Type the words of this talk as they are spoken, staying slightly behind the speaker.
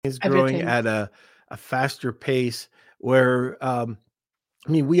is growing Everything. at a faster pace where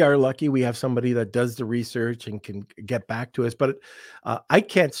we are lucky we have somebody that does the research and can get back to us. But I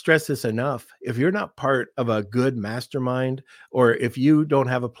can't stress this enough. If you're not part of a good mastermind, or if you don't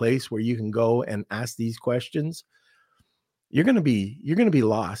have a place where you can go and ask these questions, you're gonna be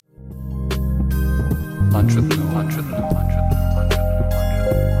lost. Lunch with the Moon, lunch with the Moon, lunch with the Moon, lunch with the Moon,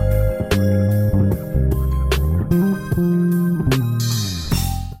 lunch with the Moon,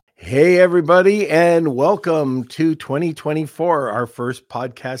 Hey, everybody, and welcome to 2024, our first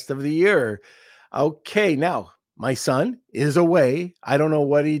podcast of the year. Okay, now my son is away. I don't know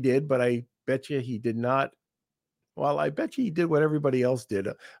what he did, but I bet you he did not. Well, I bet you he did what everybody else did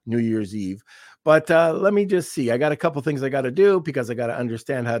New Year's Eve. But let me just see. I got a couple things I got to do because I got to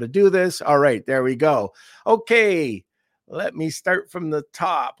understand how to do this. All right, there we go. Okay, let me start from the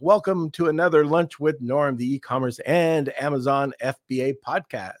top. Welcome to another Lunch with Norm, the e-commerce and Amazon FBA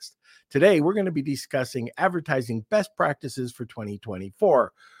podcast. Today, we're going to be discussing advertising best practices for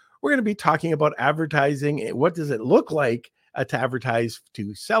 2024. We're going to be talking about advertising. What does it look like to advertise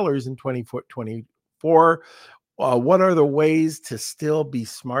to sellers in 2024? What are the ways to still be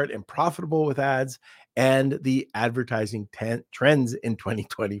smart and profitable with ads, and the advertising trends in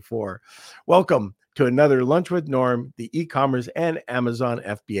 2024? Welcome to another Lunch with Norm, the e-commerce and Amazon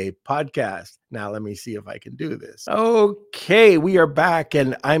FBA podcast. Now, let me see if I can do this. Okay, we are back,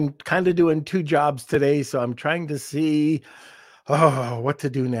 and I'm kind of doing two jobs today, so I'm trying to see what to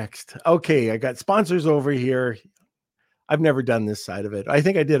do next. Okay, I got sponsors over here. I've never done this side of it. I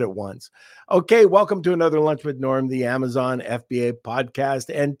think I did it once. Okay, welcome to another Lunch with Norm, the Amazon FBA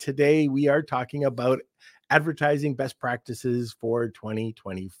podcast. And today we are talking about advertising best practices for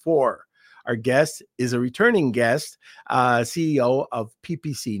 2024. Our guest is a returning guest, CEO of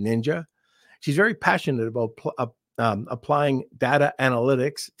PPC Ninja. She's very passionate about applying data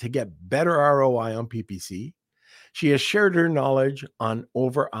analytics to get better ROI on PPC. She has shared her knowledge on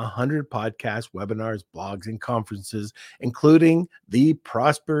over 100 podcasts, webinars, blogs, and conferences, including the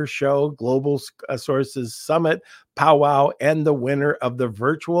Prosper Show, Global Sources Summit, Powwow, and the winner of the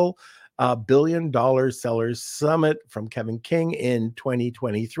virtual $1 billion Sellers Summit from Kevin King in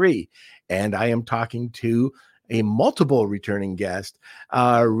 2023. And I am talking to a multiple returning guest,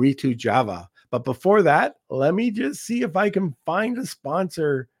 Ritu Java. But before that, let me just see if I can find a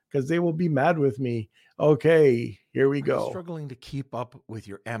sponsor, because they will be mad with me. Okay, here we go. Are you struggling to keep up with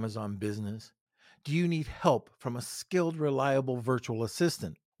your Amazon business? Do you need help from a skilled, reliable virtual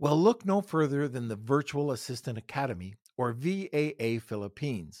assistant? Well, look no further than the Virtual Assistant Academy, or VAA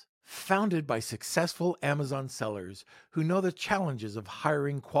Philippines. Founded by successful Amazon sellers who know the challenges of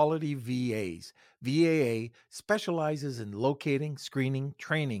hiring quality VAs, VAA specializes in locating, screening,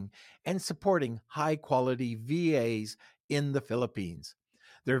 training, and supporting high-quality VAs in the Philippines.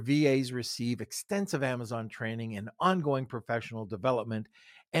 Their VAs receive extensive Amazon training and ongoing professional development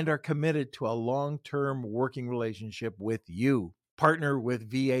and are committed to a long-term working relationship with you. Partner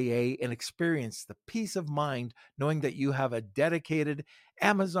with VAA and experience the peace of mind knowing that you have a dedicated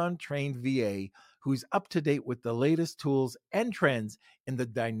Amazon-trained VA who's up to date with the latest tools and trends in the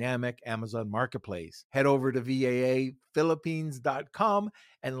dynamic Amazon marketplace. Head over to VAAphilippines.com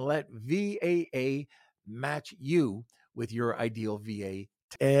and let VAA match you with your ideal VA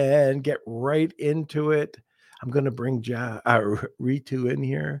and get right into it. I'm going to bring Ritu in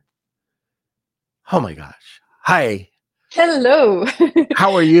here. Oh my gosh. Hi. Hello.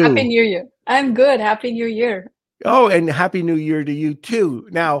 How are Happy you? New Year. I'm good. Happy New Year. Oh, and Happy New Year to you too.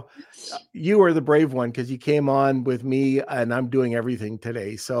 Now, you are the brave one because you came on with me and I'm doing everything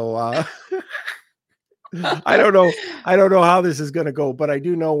today. So I don't know how this is going to go, but I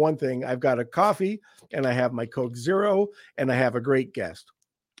do know one thing. I've got a coffee and I have my Coke Zero and I have a great guest.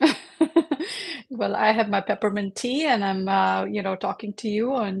 Well, I have my peppermint tea and I'm talking to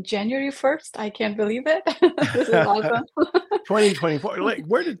you on January 1st. I can't believe it. This is awesome. 2024. Like,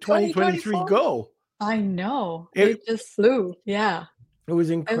 where did 2023 2024. go? I know. It It just flew. Yeah. was It was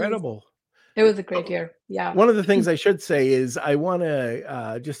incredible. it was a great year. Yeah. One of the things I should say is I want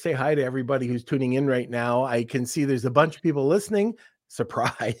to just say hi to everybody who's tuning in right now. I can see there's a bunch of people listening.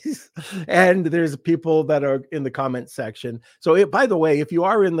 Surprise. And there's people that are in the comment section. So by the way, if you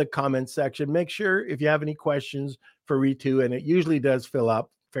are in the comment section, make sure if you have any questions for Ritu, and it usually does fill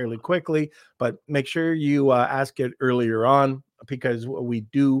up fairly quickly, but make sure you ask it earlier on, because we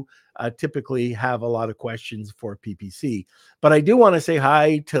do typically have a lot of questions for PPC. But I do want to say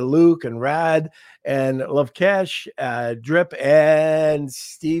hi to Luke and Rad and Lovekesh, Drip, and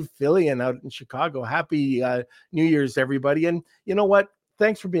Steve Fillion out in Chicago. Happy New Year's, everybody. And you know what?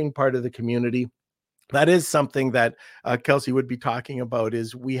 Thanks for being part of the community. that is something that Kelsey would be talking about.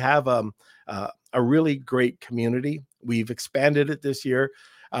 Is we have a really great community. We've expanded it this year.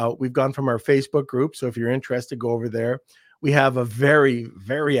 We've gone from our Facebook group. So if you're interested, go over there. We have a very,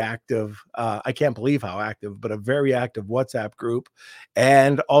 very active, I can't believe how active, but a very active WhatsApp group.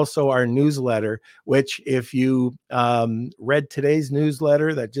 And also our newsletter, which if you read today's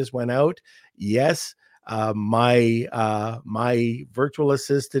newsletter that just went out, yes, my virtual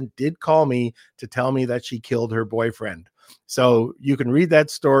assistant did call me to tell me that she killed her boyfriend. So you can read that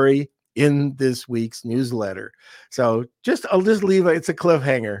story in this week's newsletter. So I'll just leave it. It's a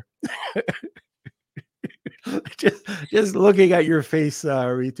cliffhanger. just looking at your face,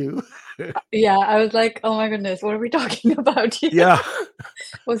 Ritu. Yeah, I was like, oh my goodness, what are we talking about here? Yeah.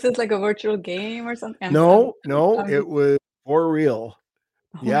 Was this like a virtual game or something? No, I'm it just, was for real.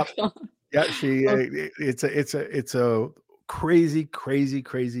 oh my Yep. God. Yeah, she. Oh, It's a crazy, crazy,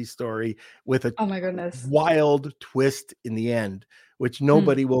 crazy story with a oh my goodness. wild twist in the end, which Mm.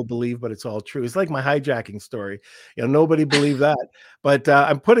 nobody will believe, but it's all true. It's like my hijacking story. Nobody believed that, but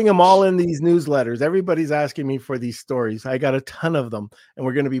I'm putting them all in these newsletters. Everybody's asking me for these stories. I got a ton of them, and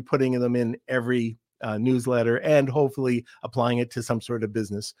we're going to be putting them in every newsletter and hopefully applying it to some sort of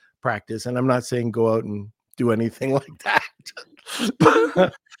business practice. And I'm not saying go out and do anything like that.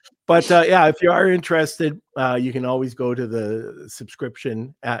 But yeah, if you are interested, you can always go to the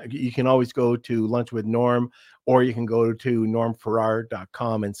subscription. You can always go to Lunch with Norm, or you can go to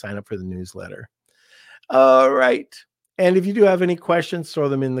normferrar.com and sign up for the newsletter. All right. And if you do have any questions, throw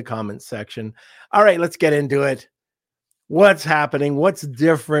them in the comments section. All right, let's get into it. What's happening? What's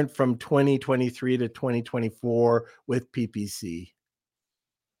different from 2023 to 2024 with PPC?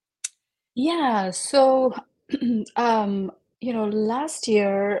 Yeah, so um, last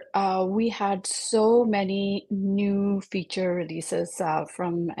year we had so many new feature releases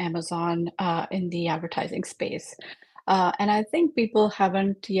from Amazon in the advertising space. And I think people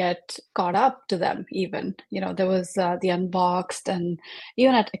haven't yet caught up to them even. There was the Unboxed, and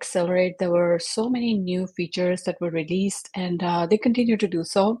even at Accelerate, there were so many new features that were released, and they continue to do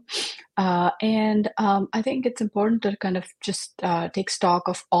so. And I think it's important to kind of just take stock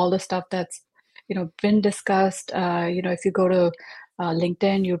of all the stuff that's, been discussed. If you go to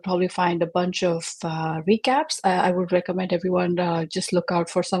LinkedIn, you'll probably find a bunch of recaps. I would recommend everyone just look out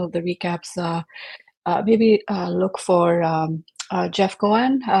for some of the recaps. Maybe look for Jeff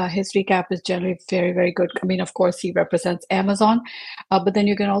Cohen. His recap is generally very, very good. I mean, of course, he represents Amazon, but then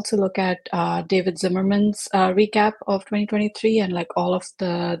you can also look at David Zimmerman's recap of 2023 and like all of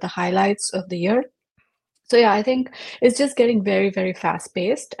the highlights of the year. So yeah, I think it's just getting very, very fast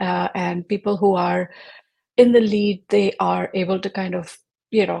paced, and people who are in the lead, they are able to kind of,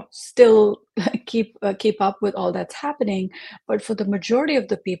 still keep up with all that's happening. But for the majority of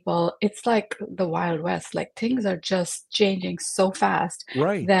the people, it's like the Wild West. Like things are just changing so fast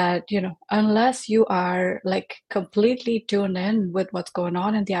Right. that, unless you are like completely tuned in with what's going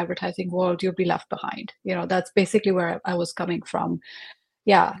on in the advertising world, you'll be left behind. That's basically where I was coming from.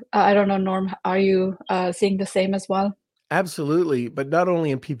 Yeah, I don't know, Norm, are you seeing the same as well? Absolutely, but not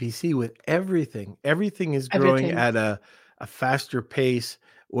only in PPC, with everything. Everything is growing Everything. at a faster pace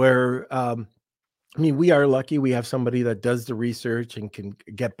where I mean, we are lucky we have somebody that does the research and can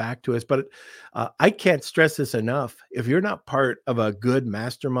get back to us, but I can't stress this enough. If you're not part of a good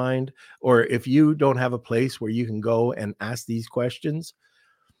mastermind, or if you don't have a place where you can go and ask these questions,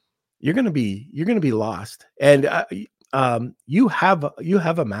 you're going to be lost. And you have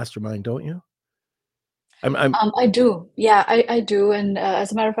a mastermind, don't you? I'm I do. Yeah, I do. And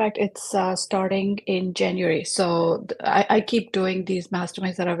as a matter of fact, it's starting in January. So I keep doing these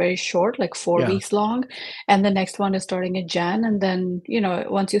masterminds that are very short, like four Yeah. weeks long. And the next one is starting in Jan. And then,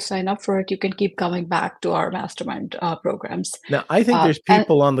 once you sign up for it, you can keep coming back to our mastermind programs. Now, I think there's And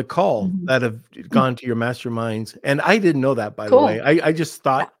people on the call mhm. that have gone to your masterminds, and I didn't know that, by the way. Cool. I just Yeah.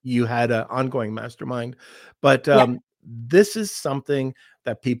 thought you had an ongoing mastermind, but Yeah. this is something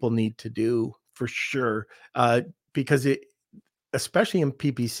that people need to do for sure, because especially in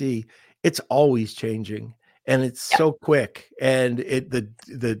PPC, it's always changing and it's Yeah. so quick, and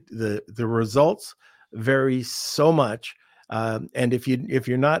the results vary so much, and if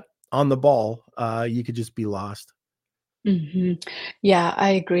you're not on the ball, you could just be lost. hmm Yeah,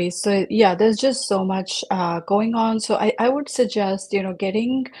 I agree. So yeah, there's just so much going on. So I would suggest,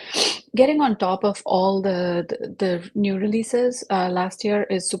 getting on top of all the new releases last year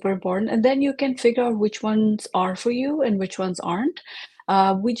is super important. And then you can figure out which ones are for you and which ones aren't.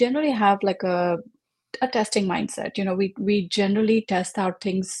 We generally have like a testing mindset. We generally test out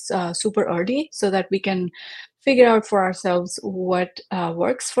things super early so that we can figure out for ourselves what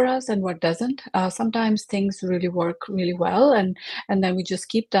works for us and what doesn't. Sometimes things really work really well, and then we just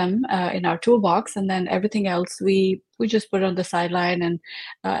keep them in our toolbox, and then everything else we just put on the sideline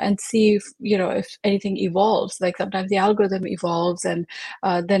and see if if anything evolves. Like sometimes the algorithm evolves, and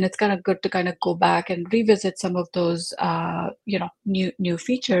then it's kind of good to kind of go back and revisit some of those new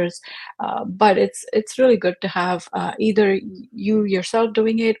features. But it's really good to have either you yourself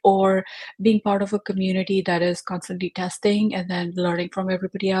doing it or being part of a community that is constantly testing and then learning from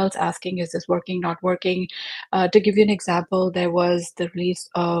everybody else, asking, is this working, not working? To give you an example, there was the release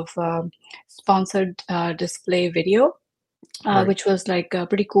of sponsored display video, Right. which was like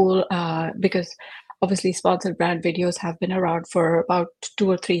pretty cool because obviously sponsored brand videos have been around for about 2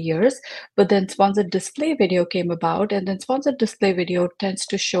 or 3 years, but then sponsored display video came about, and then sponsored display video tends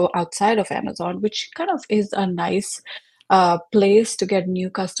to show outside of Amazon, which kind of is a nice place to get new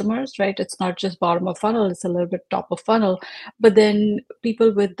customers, right? It's not just bottom of funnel, it's a little bit top of funnel. But then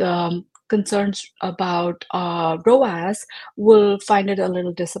people with concerns about ROAS will find it a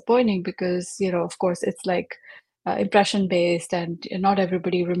little disappointing because, of course, it's like impression based, and not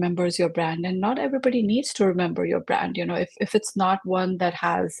everybody remembers your brand, and not everybody needs to remember your brand. If it's not one that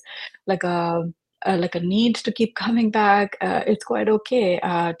has like a need to keep coming back, it's quite okay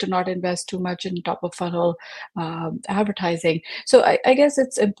to not invest too much in top of funnel advertising. So I guess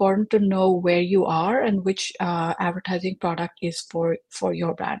it's important to know where you are and which advertising product is for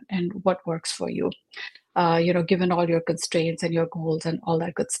your brand and what works for you, given all your constraints and your goals and all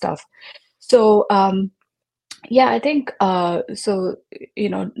that good stuff. So yeah, I think so,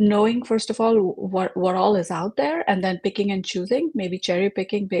 knowing first of all what all is out there, and then picking and choosing, maybe cherry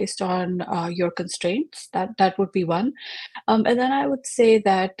picking based on your constraints. That would be one. And then I would say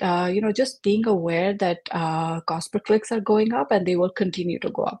that just being aware that cost per clicks are going up, and they will continue to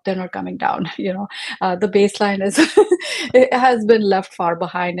go up. They're not coming down. The baseline is it has been left far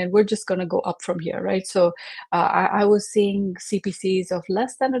behind, and we're just going to go up from here, right? So I was seeing CPCs of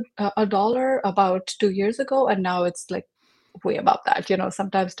less than a dollar about 2 years ago, and now it's like way above that.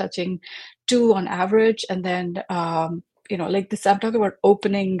 Sometimes touching two on average, and then like this, I'm talking about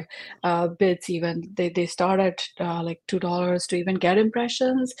opening bids. Even they start at like $2 to even get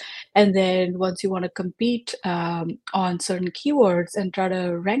impressions, and then once you want to compete on certain keywords and try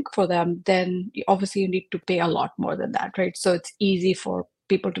to rank for them, then obviously you need to pay a lot more than that, right? So it's easy for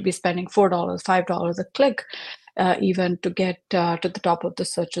people to be spending $4, $5 a click, even to get to the top of the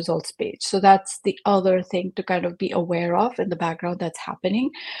search results page. So that's the other thing to kind of be aware of in the background that's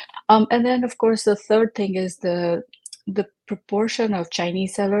happening. And then, of course, the third thing is the proportion of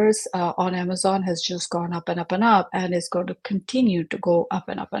Chinese sellers on Amazon has just gone up and up and up, and is going to continue to go up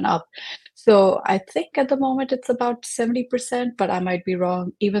and up and up. So I think at the moment it's about 70%, but I might be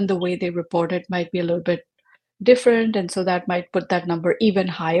wrong. Even the way they report it might be a little bit different, and so that might put that number even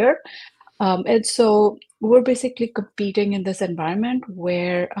higher. And so we're basically competing in this environment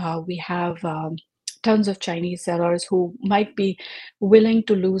where we have tons of Chinese sellers who might be willing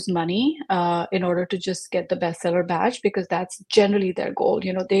to lose money in order to just get the bestseller badge, because that's generally their goal.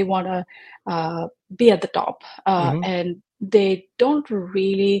 They want to be at the top, Hmm. and they don't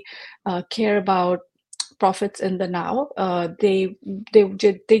really care about profits in the now. They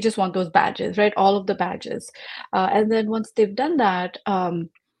just want those badges, right? All of the badges, and then once they've done that.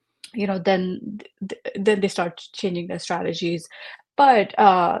 Then they start changing their strategies. But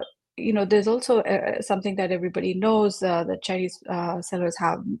there's also something that everybody knows, that Chinese sellers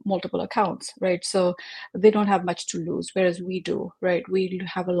have multiple accounts, right? So they don't have much to lose, whereas we do, right? We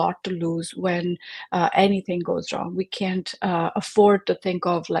have a lot to lose when anything goes wrong. We can't afford to think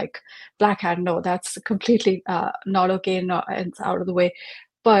of like black hat. No, that's completely not okay. No, it's out of the way.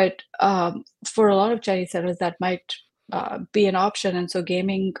 But for a lot of Chinese sellers, that might be an option, and so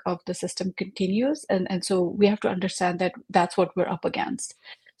gaming of the system continues, and so we have to understand that that's what we're up against.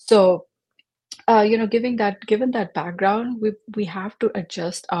 So given that background, we have to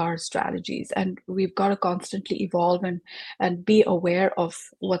adjust our strategies, and we've got to constantly evolve and be aware of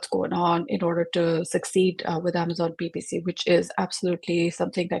what's going on in order to succeed with Amazon PPC, which is absolutely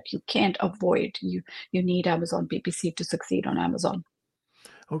something that you can't avoid. You need Amazon PPC to succeed on Amazon.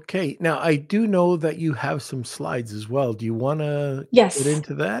 Okay. Now, I do know that you have some slides as well. Do you want to get Yes.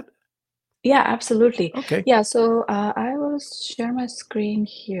 into that? Yeah, absolutely. Okay. Yeah, so I will share my screen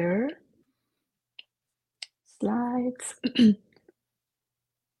here. Slides.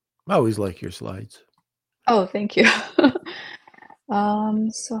 I always like your slides. Oh, thank you. So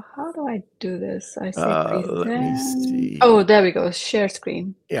how do I do this? I say Let me present. Oh, see. there we go. Share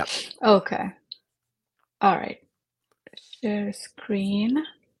screen. Yeah. Okay. All right. Share screen.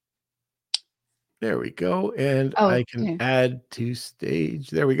 There we go. And I can Okay, add to stage.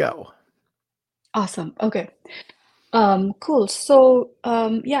 There we go. awesome. Okay. Cool. So,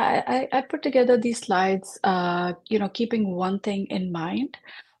 yeah, I put together these slides, keeping one thing in mind,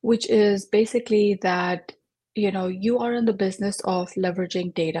 which is basically that, you are in the business of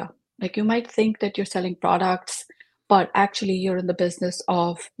leveraging data. Like you might think that you're selling products, but actually you're in the business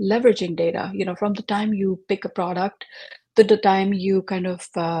of leveraging data. From the time you pick a product to the time you kind of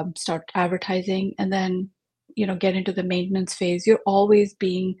start advertising and then, get into the maintenance phase, you're always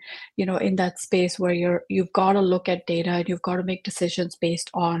being in that space where you've got to look at data and you've got to make decisions based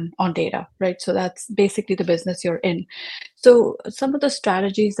on data, right? So that's basically the business you're in. So some of the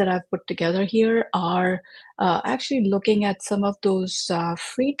strategies that I've put together here are actually looking at some of those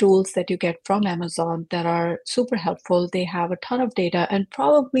free tools that you get from Amazon that are super helpful. They have a ton of data, and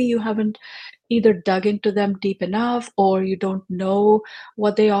probably you haven't either dug into them deep enough, or you don't know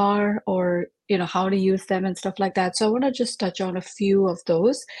what they are, or how to use them and stuff like that. So I want to just touch on a few of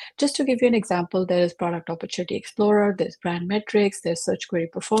those. Just to give you an example, there's Product Opportunity Explorer, there's Brand Metrics, there's Search Query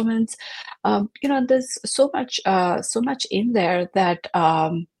Performance. There's so much in there that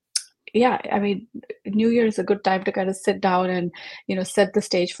yeah, I mean, New Year is a good time to kind of sit down and, set the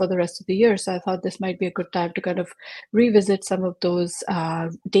stage for the rest of the year. So I thought this might be a good time to kind of revisit some of those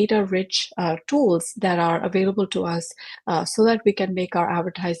data-rich tools that are available to us, so that we can make our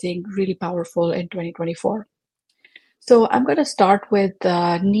advertising really powerful in 2024. So I'm going to start with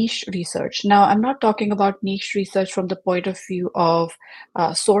niche research. Now, I'm not talking about niche research from the point of view of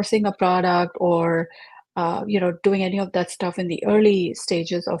sourcing a product or doing any of that stuff in the early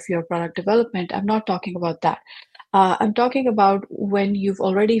stages of your product development. I'm not talking about that. I'm talking about when you've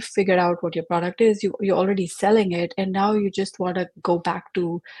already figured out what your product is, you're already selling it, and now you just want to go back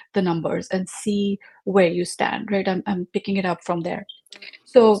to the numbers and see where you stand, right? I'm picking it up from there.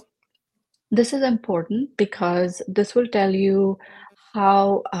 So this is important because this will tell you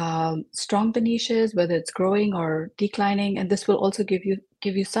how strong the niche is, whether it's growing or declining, and this will also give you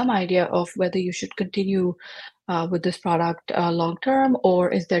some idea of whether you should continue with this product long term, or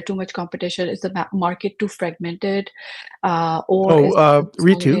is there too much competition? Is the market too fragmented, or Oh, is it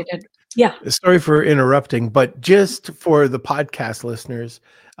Ritu, consolidated? Yeah, sorry for interrupting, but just for the podcast listeners,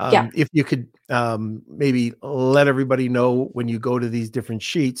 yeah. if you could maybe let everybody know when you go to these different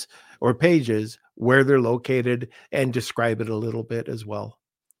sheets or pages where they're located and describe it a little bit as well.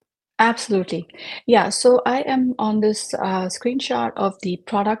 Absolutely. Yeah, so I am on this screenshot of the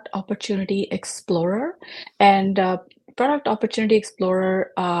Product Opportunity Explorer. And Product Opportunity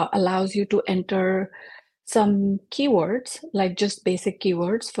Explorer allows you to enter some keywords, like just basic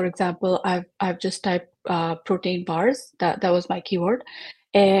keywords. For example, I've just typed protein bars. That was my keyword.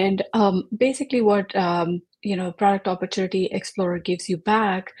 And basically what Product Opportunity Explorer gives you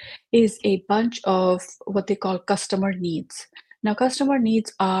back is a bunch of what they call customer needs. Now, customer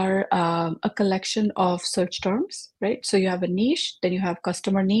needs are a collection of search terms, right? So you have a niche, then you have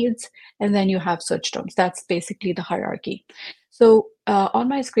customer needs, and then you have search terms. That's basically the hierarchy. So on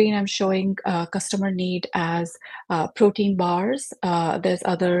my screen, I'm showing customer need as protein bars. There's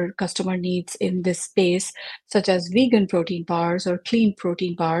other customer needs in this space, such as vegan protein bars or clean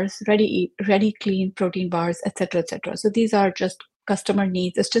protein bars, ready clean protein bars, etc., etc. So these are just customer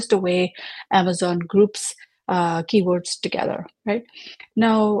needs. It's just a way Amazon groups keywords together, right?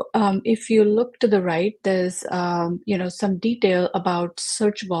 Now, if you look to the right, there's some detail about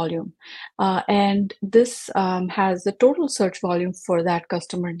search volume, and this has the total search volume for that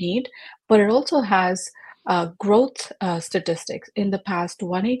customer need, but it also has growth statistics in the past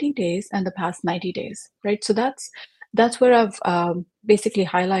 180 days and the past 90 days, right? So that's where I've basically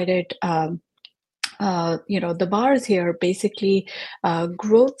highlighted. The bars here basically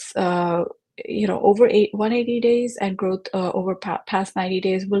growth over 180 days and growth over past 90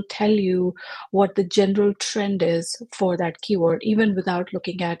 days will tell you what the general trend is for that keyword, even without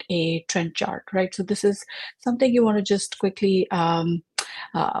looking at a trend chart, right? So this is something you want to just quickly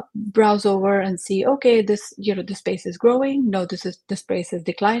browse over and see, okay, this space is growing, no, this space is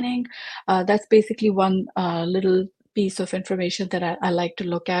declining. That's basically one little piece of information that I like to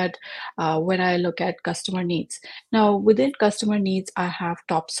look at when I look at customer needs. Now, within customer needs, I have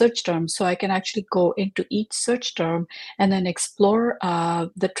top search terms, so I can actually go into each search term and then explore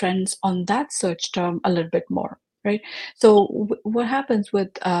the trends on that search term a little bit more. Right. So what happens with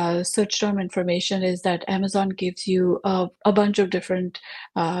search term information is that Amazon gives you a bunch of different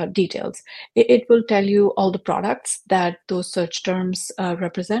details. It will tell you all the products that those search terms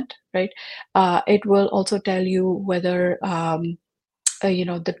represent, right? It will also tell you whether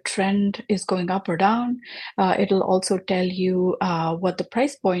the trend is going up or down. It'll also tell you what the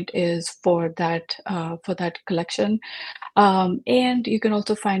price point is for that collection. And you can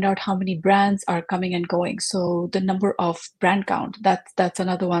also find out how many brands are coming and going. So the number of brand count, that's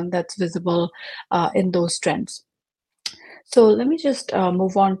another one that's visible in those trends. So let me just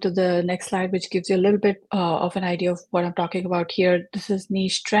move on to the next slide, which gives you a little bit of an idea of what I'm talking about here. This is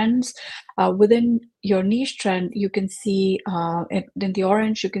niche trends. Within your niche trend, you can see in the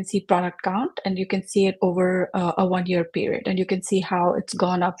orange, you can see product count, and you can see it over a 1 year period. And you can see how it's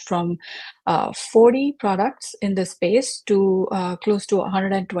gone up from 40 products in this space to close to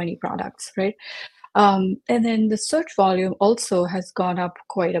 120 products, right? And then the search volume also has gone up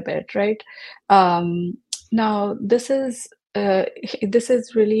quite a bit, right? Um, Now, uh, this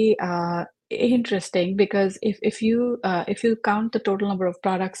is really interesting because if you count the total number of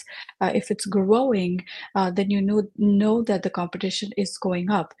products, if it's growing, then you know that the competition is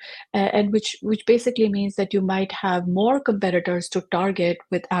going up, and which basically means that you might have more competitors to target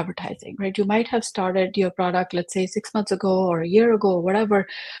with advertising, right? You might have started your product, let's say 6 months ago or a year ago or whatever,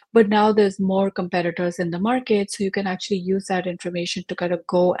 but now there's more competitors in the market, so you can actually use that information to kind of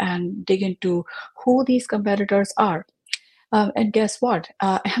go and dig into who these competitors are. And guess what?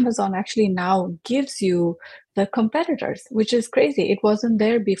 Amazon actually now gives you the competitors, which is crazy. It wasn't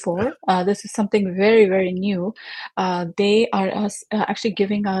there before. This is something very, very new. They are actually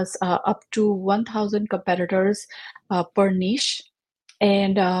giving us up to 1,000 competitors per niche.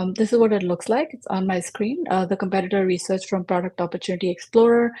 And this is what it looks like. It's on my screen. The competitor research from Product Opportunity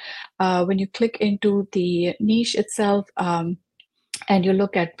Explorer. When you click into the niche itself, and you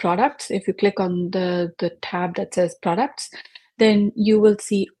look at products, if you click on the tab that says products, then you will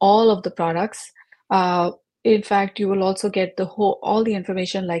see all of the products. Uh, in fact, you will also get all the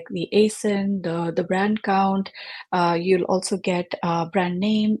information like the ASIN, the brand count. You'll also get brand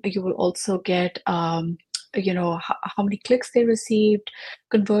name. You will also get how many clicks they received,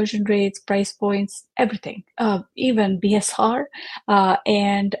 conversion rates, price points, everything, even BSR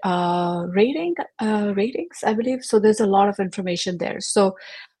and ratings, I believe. So there's a lot of information there. So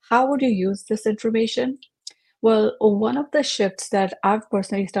how would you use this information? Well, one of the shifts that I've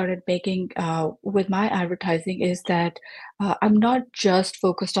personally started making with my advertising is that I'm not just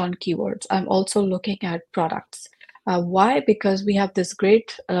focused on keywords. I'm also looking at products. Why? Because we have this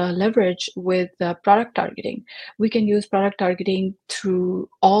great leverage with product targeting. We can use product targeting through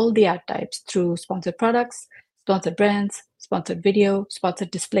all the ad types, through sponsored products, sponsored brands, sponsored video,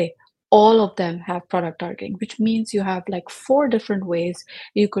 sponsored display. All of them have product targeting, which means you have like 4 different ways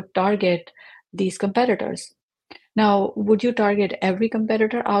you could target these competitors. Now, would you target every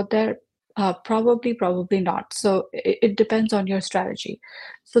competitor out there? Probably, probably not. So it depends on your strategy.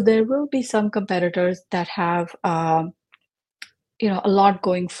 So there will be some competitors that have a lot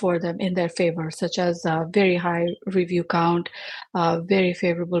going for them in their favor, such as very high review count, very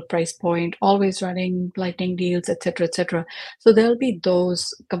favorable price point, always running lightning deals, etc., etc. So there'll be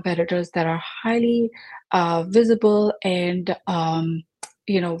those competitors that are highly visible and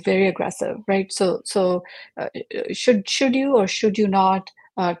very aggressive, right? So should you or should you not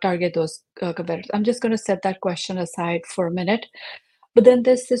target those competitors? I'm just going to set that question aside for a minute. But then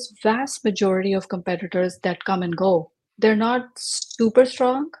there's this vast majority of competitors that come and go. They're not super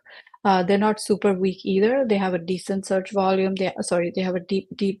strong. They're not super weak either. They have a decent search volume. They have a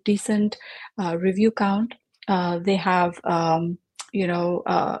decent review count. They have,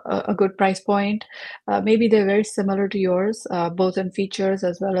 a good price point. Maybe they're very similar to yours, both in features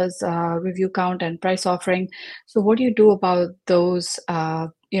as well as review count and price offering. So what do you do about those?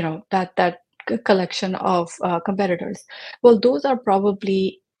 That collection of competitors. Well, those are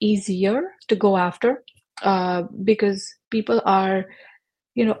probably easier to go after because people are,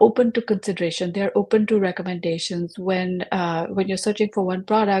 open to consideration. They're open to recommendations when you're searching for one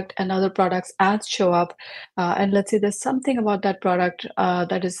product and other products ads show up, and let's say there's something about that product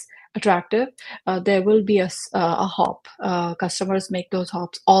that is attractive. There will be a hop. Customers make those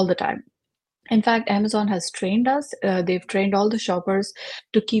hops all the time. In fact, Amazon has trained us. They've trained all the shoppers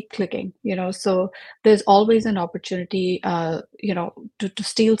to keep clicking, so there's always an opportunity, to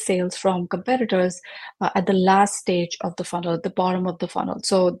steal sales from competitors at the last stage of the funnel, at the bottom of the funnel.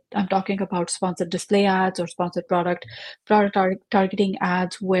 So I'm talking about sponsored display ads or sponsored targeting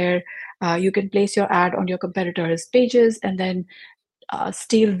ads where you can place your ad on your competitors' pages and then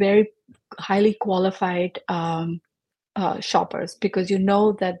steal very highly qualified shoppers because you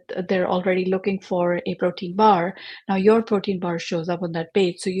know that they're already looking for a protein bar. Now your protein bar shows up on that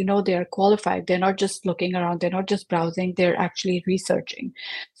page, so you know they are qualified. They're not just looking around, they're not just browsing, they're actually researching.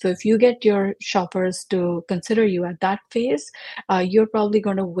 So if you get your shoppers to consider you at that phase, you're probably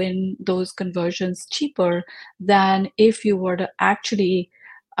going to win those conversions cheaper than if you were to actually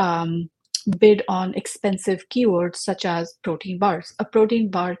um, bid on expensive keywords such as protein bars. A protein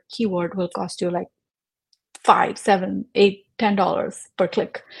bar keyword will cost you like 5, 7, 8, $10 per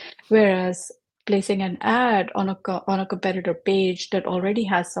click. Whereas placing an ad on a competitor page that already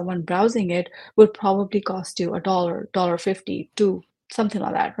has someone browsing it will probably cost you $1, 50, 2, something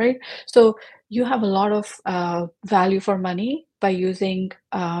like that, right? So you have a lot of value for money by using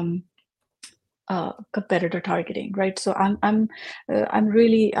competitor targeting, right? So I'm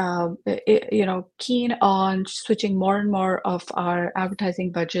really keen on switching more and more of our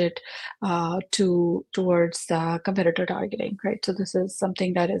advertising budget towards competitor targeting, right? So this is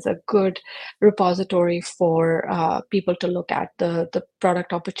something that is a good repository for people to look at the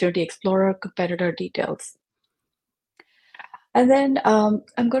product opportunity explorer, competitor details. And then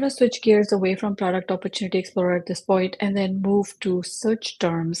I'm going to switch gears away from Product Opportunity Explorer at this point and then move to search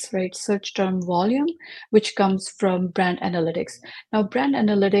terms, right? Search term volume, which comes from brand analytics. Now, brand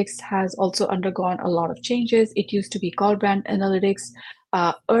analytics has also undergone a lot of changes. It used to be called brand analytics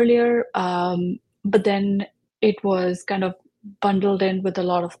earlier, but then it was kind of bundled in with a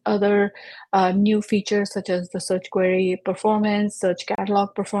lot of other new features such as the search query performance, search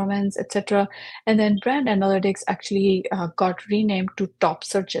catalog performance, etc. And then brand analytics actually got renamed to top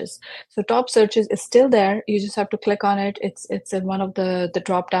searches. So top searches is still there. You just have to click on it. It's in one of the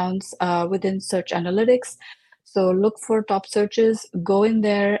drop downs within search analytics. So look for top searches, go in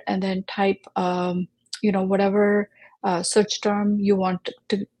there, and then type whatever search term you want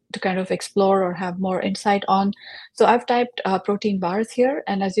to kind of explore or have more insight on. So I've typed protein bars here,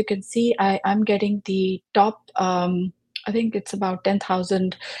 and as you can see, I'm getting the top. I think it's about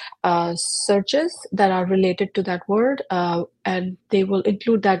 10,000 searches that are related to that word, and they will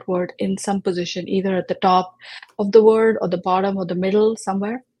include that word in some position, either at the top of the word or the bottom or the middle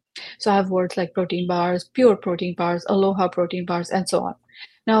somewhere. So I have words like protein bars, pure protein bars, aloha protein bars, and so on.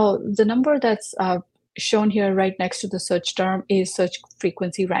 Now, the number that's shown here right next to the search term is search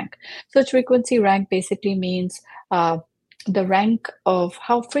frequency rank. Search frequency rank basically means the rank of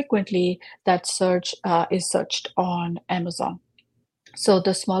how frequently that search is searched on Amazon. So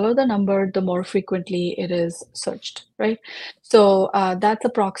the smaller the number, the more frequently it is searched, right? So that's a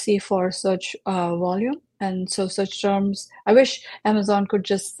proxy for search volume. And so search terms, I wish Amazon could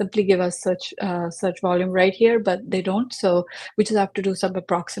just simply give us search volume right here, but they don't. So we just have to do some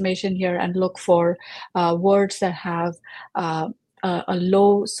approximation here and look for words that have a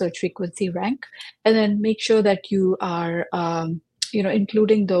low search frequency rank, and then make sure that you are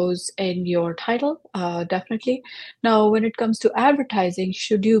including those in your title, definitely. Now, when it comes to advertising,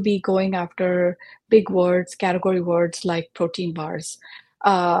 should you be going after big words, category words like protein bars?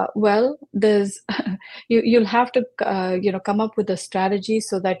 Well, there's you'll have to come up with a strategy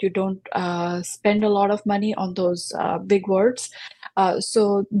so that you don't spend a lot of money on those big words.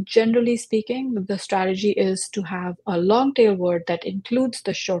 So generally speaking, the strategy is to have a long tail word that includes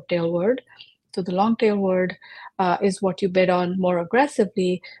the short tail word. So the long tail word is what you bid on more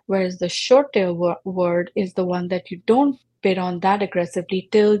aggressively, whereas the short tail word is the one that you don't bid on that aggressively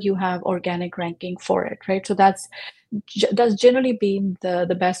till you have organic ranking for it, right? So that's generally been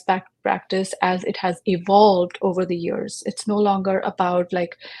the best practice as it has evolved over the years. It's no longer about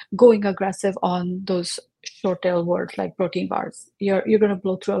like going aggressive on those short tail words like protein bars. You're going to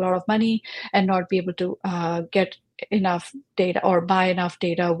blow through a lot of money and not be able to get enough data or buy enough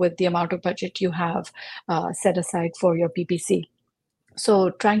data with the amount of budget you have set aside for your PPC. So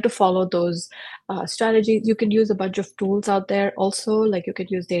trying to follow those strategies, you can use a bunch of tools out there also, like you could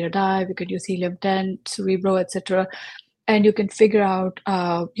use Data Dive, you could use Helium 10, Cerebro, etc. And you can figure out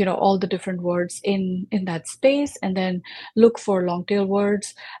all the different words in that space, and then look for long tail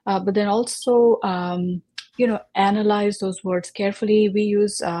words, but then also analyze those words carefully. We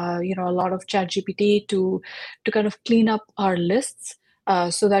use a lot of ChatGPT to kind of clean up our lists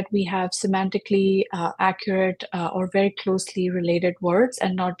so that we have semantically accurate or very closely related words,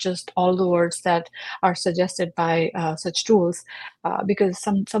 and not just all the words that are suggested by such tools, because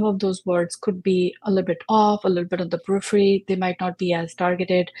some of those words could be a little bit off, a little bit on the periphery. They might not be as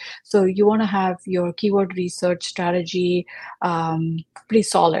targeted. So you want to have your keyword research strategy pretty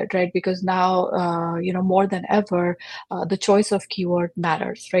solid, right? Because now, more than ever, the choice of keyword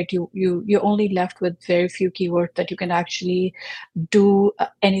matters, right? You're only left with very few keywords that you can actually do do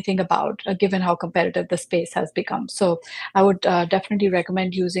anything about, given how competitive the space has become. So I would definitely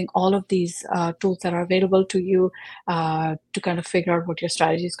recommend using all of these tools that are available to you to kind of figure out what your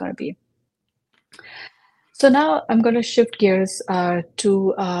strategy is going to be. So now I'm going to shift gears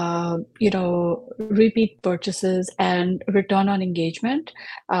to repeat purchases and return on engagement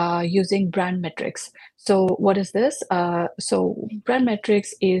using brand metrics. So what is this? So brand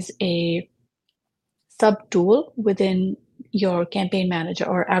metrics is a sub tool within your campaign manager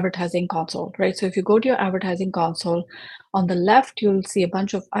or advertising console, right? So if you go to your advertising console, on the left, you'll see a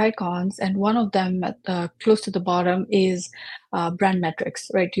bunch of icons, and one of them close to the bottom is brand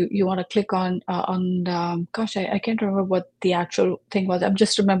metrics, right? You want to click gosh, I can't remember what the actual thing was. I'm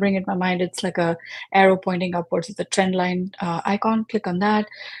just remembering in my mind, it's like a arrow pointing upwards. It's a trend line icon. Click on that,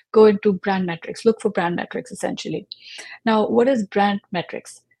 go into brand metrics, look for brand metrics essentially. Now, what is brand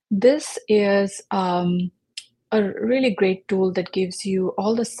metrics? This is a really great tool that gives you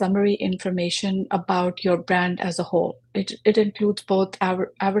all the summary information about your brand as a whole. It includes both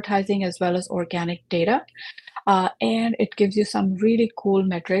advertising as well as organic data. And it gives you some really cool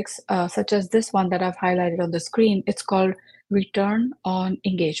metrics, such as this one that I've highlighted on the screen. It's called return on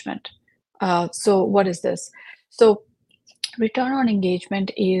engagement. So what is this? So return on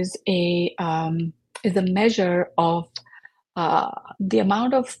engagement is a measure of the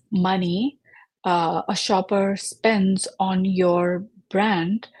amount of money a shopper spends on your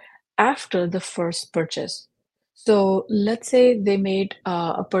brand after the first purchase. So let's say they made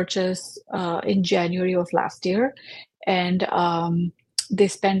a purchase in January of last year, and they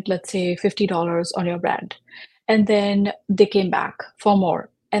spent, let's say, $50 on your brand. And then they came back for more,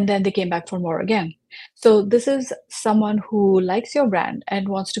 and then they came back for more again. So this is someone who likes your brand and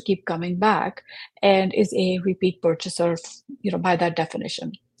wants to keep coming back and is a repeat purchaser, by that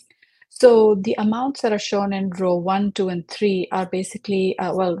definition. So the amounts that are shown in row one, two, and three are basically,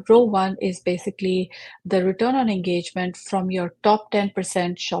 row one is basically the return on engagement from your top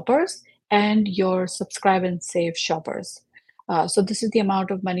 10% shoppers and your subscribe and save shoppers. So this is the amount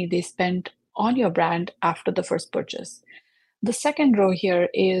of money they spent on your brand after the first purchase. The second row here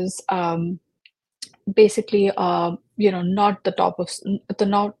is basically not the top of the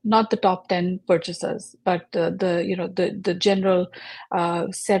not the top 10 purchasers, but the general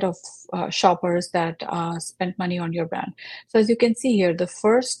set of shoppers that spent money on your brand. So as you can see here, the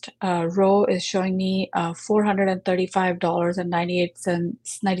first row is showing me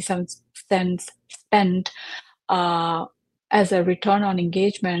 $435.97 spent as a return on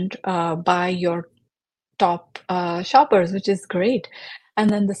engagement by your top shoppers, which is great. And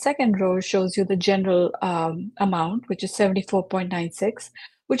then the second row shows you the general amount, which is 74.96,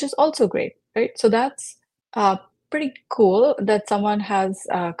 which is also great, right? So that's pretty cool that someone has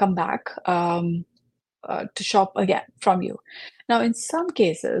come back to shop again from you. Now, in some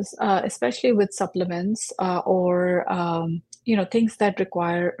cases, especially with supplements or things that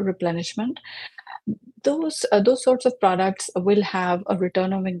require replenishment, those sorts of products will have a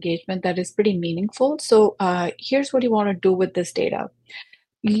return of engagement that is pretty meaningful. So here's what you want to do with this data.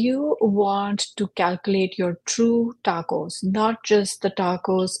 You want to calculate your true tacos, not just the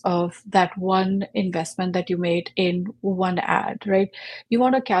tacos of that one investment that you made in one ad, right? You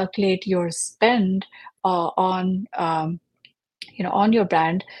want to calculate your spend on your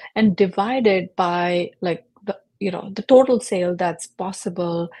brand and divide it by like the total sale that's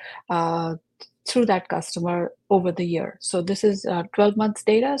possible through that customer over the year. So this is 12 months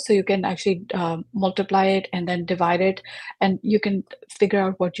data. So you can actually multiply it and then divide it, and you can figure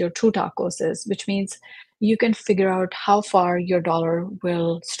out what your true tacos is, which means you can figure out how far your dollar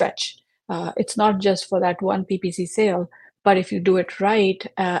will stretch. It's not just for that one PPC sale, but if you do it right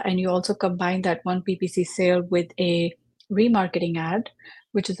and you also combine that one PPC sale with a remarketing ad,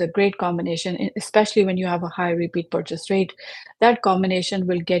 which is a great combination, especially when you have a high repeat purchase rate. That combination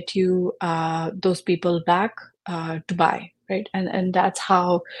will get you those people back to buy, right? And that's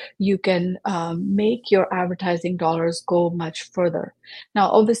how you can make your advertising dollars go much further.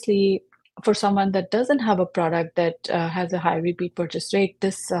 Now, obviously, for someone that doesn't have a product that has a high repeat purchase rate,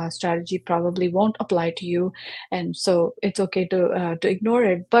 this strategy probably won't apply to you, and so it's okay to ignore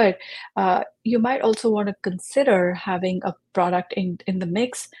it. But you might also want to consider having a product in the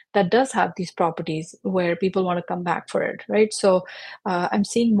mix that does have these properties where people want to come back for it, right? So I'm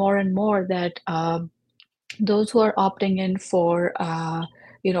seeing more and more that those who are opting in for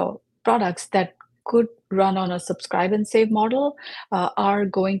products that could run on a subscribe and save model are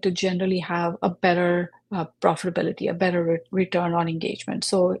going to generally have a better profitability, a better return on engagement.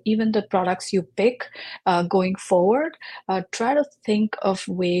 So even the products you pick going forward, try to think of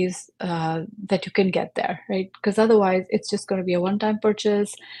ways that you can get there, right? Because otherwise, it's just going to be a one-time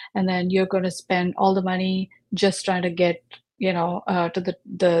purchase, and then you're going to spend all the money just trying to get to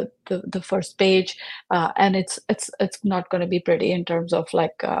the first page, and it's not going to be pretty in terms of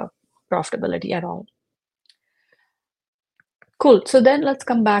like profitability at all. Cool. So then let's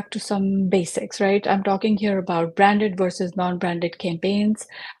come back to some basics, right? I'm talking here about branded versus non-branded campaigns.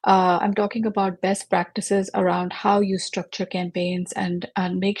 I'm talking about best practices around how you structure campaigns and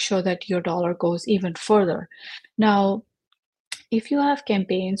make sure that your dollar goes even further. Now, if you have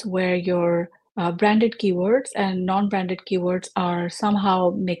campaigns where your branded keywords and non-branded keywords are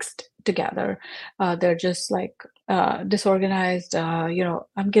somehow mixed together, they're just like disorganized.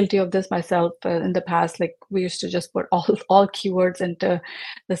 I'm guilty of this myself in the past. Like we used to just put all keywords into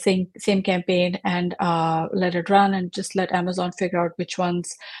the same campaign and let it run and just let Amazon figure out which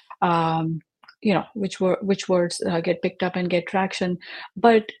ones. Which words get picked up and get traction.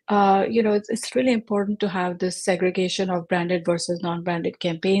 But it's really important to have this segregation of branded versus non-branded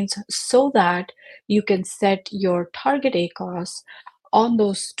campaigns so that you can set your target ACoS on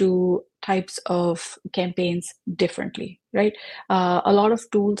those two types of campaigns differently, right? A lot of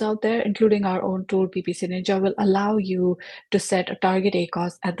tools out there, including our own tool, PPC Ninja, will allow you to set a target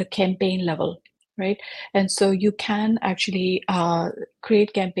ACoS at the campaign level, right? And so you can actually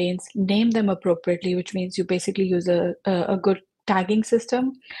create campaigns, name them appropriately, which means you basically use a good tagging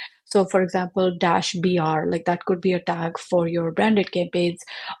system. So for example, dash BR, like that could be a tag for your branded campaigns,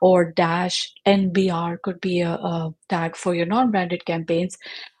 or dash NBR could be a tag for your non-branded campaigns.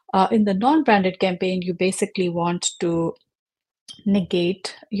 In the non-branded campaign, you basically want to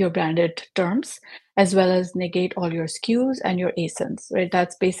negate your branded terms as well as negate all your SKUs and your ASINs, right?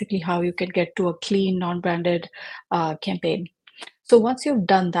 That's basically how you can get to a clean non-branded campaign. So once you've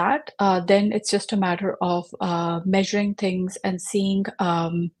done that, then it's just a matter of measuring things and seeing,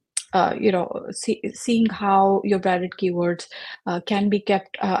 seeing how your branded keywords can be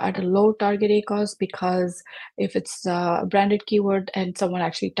kept at a low target ACoS, because if it's a branded keyword and someone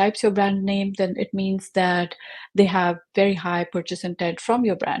actually types your brand name, then it means that they have very high purchase intent from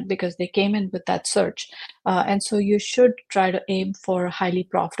your brand because they came in with that search. And so you should try to aim for highly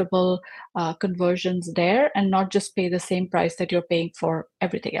profitable conversions there and not just pay the same price that you're paying for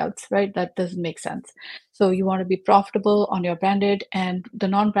everything else, right? That doesn't make sense. So you want to be profitable on your branded, and the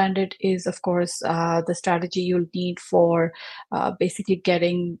non-branded is, of course, the strategy you'll need for basically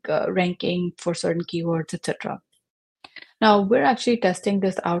getting ranking for certain keywords, etc. Now, we're actually testing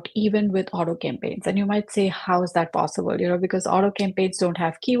this out even with auto campaigns. And you might say, how is that possible? Because auto campaigns don't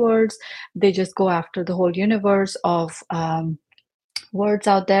have keywords. They just go after the whole universe of words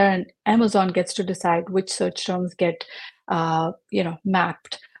out there, and Amazon gets to decide which search terms get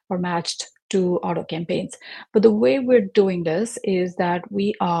mapped or matched to auto campaigns. But the way we're doing this is that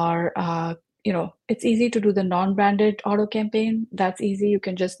we are it's easy to do the non-branded auto campaign. That's easy. You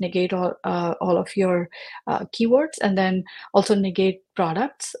can just negate all of your keywords and then also negate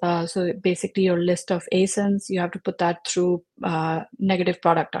products. So basically your list of ASINs, you have to put that through negative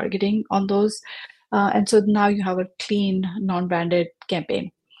product targeting on those. And so now you have a clean non-branded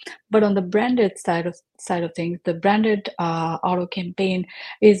campaign. But on the branded side of things, the branded auto campaign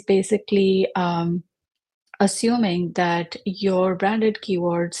is basically assuming that your branded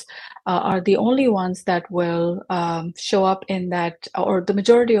keywords are the only ones that will show up in that, or the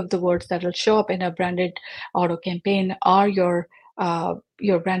majority of the words that will show up in a branded auto campaign are your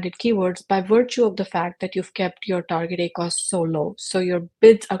branded keywords by virtue of the fact that you've kept your target ACoS so low. So your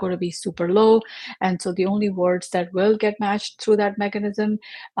bids are going to be super low. And so the only words that will get matched through that mechanism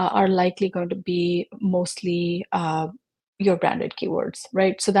are likely going to be mostly your branded keywords,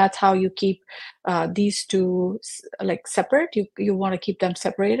 right? So that's how you keep these two like separate. You want to keep them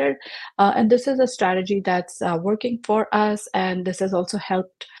separated, and this is a strategy that's working for us, and this has also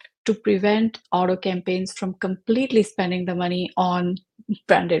helped to prevent auto campaigns from completely spending the money on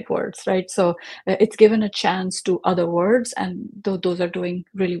branded words, right? So it's given a chance to other words, and those are doing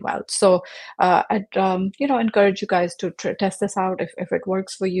really well. So I'd encourage you guys to test this out. If it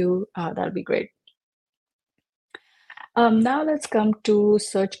works for you, that'll be great. Now let's come to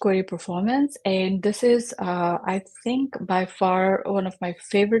search query performance. And this is, I think, by far one of my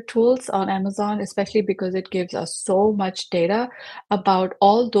favorite tools on Amazon, especially because it gives us so much data about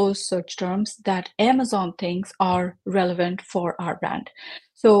all those search terms that Amazon thinks are relevant for our brand.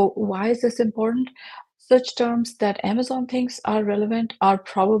 So why is this important? search terms that Amazon thinks are relevant are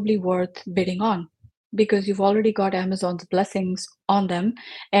probably worth bidding on because you've already got Amazon's blessings on them.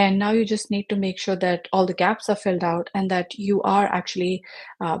 And now you just need to make sure that all the gaps are filled out and that you are actually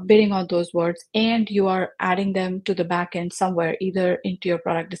bidding on those words and you are adding them to the back end somewhere, either into your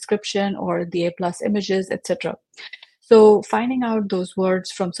product description or the A plus images, etc. So finding out those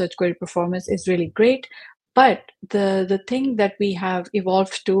words from search query performance is really great. But the thing that we have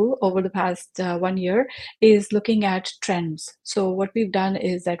evolved to over the past 1 year is looking at trends. So what we've done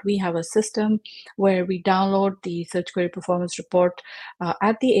is that we have a system where we download the search query performance report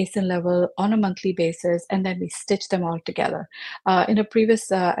at the ASIN level on a monthly basis, and then we stitch them all together. In a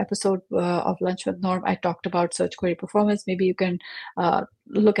previous episode of Lunch with Norm, I talked about search query performance. Maybe you can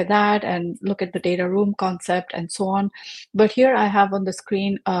look at that and look at the data room concept and so on. But here I have on the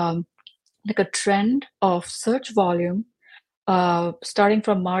screen like a trend of search volume starting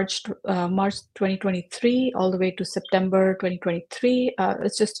from March 2023 all the way to September 2023.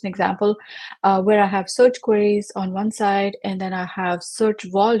 It's just an example where I have search queries on one side, and then I have search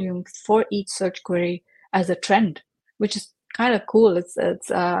volume for each search query as a trend, which is kind of cool.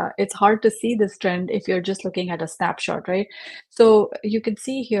 It's hard to see this trend if you're just looking at a snapshot, right? So you can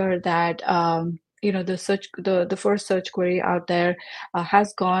see here that the first search query out there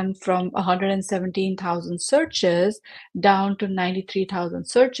has gone from 117,000 searches down to 93,000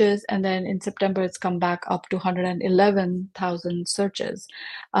 searches, and then in September it's come back up to 111,000 searches.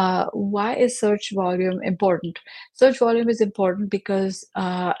 Why is search volume important? Search volume is important because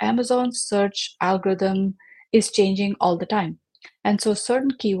Amazon's search algorithm is changing all the time. And so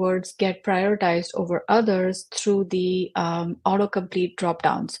certain keywords get prioritized over others through the autocomplete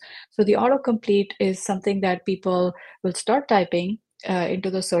dropdowns. So the autocomplete is something that people will start typing into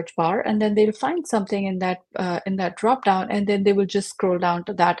the search bar, and then they'll find something in that drop down, and then they will just scroll down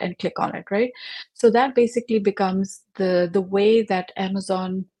to that and click on it, right? So that basically becomes the way that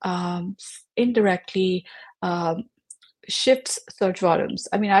Amazon indirectly um, shifts search volumes.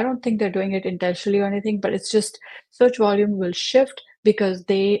 I mean, I don't think they're doing it intentionally or anything, but it's just search volume will shift because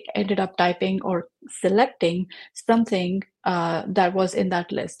they ended up typing or selecting something that was in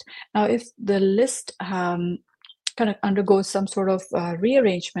that list. Now, if the list kind of undergoes some sort of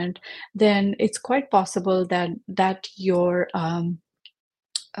rearrangement, then it's quite possible that your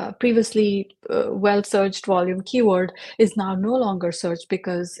previously well searched volume keyword is now no longer searched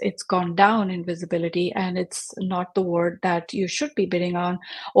because it's gone down in visibility and it's not the word that you should be bidding on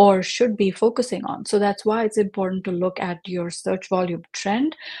or should be focusing on. So that's why it's important to look at your search volume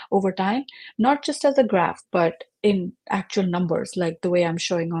trend over time, not just as a graph, but in actual numbers, like the way I'm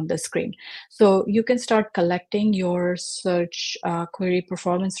showing on the screen. So you can start collecting your search query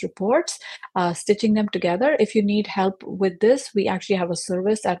performance reports, stitching them together. If you need help with this, we actually have a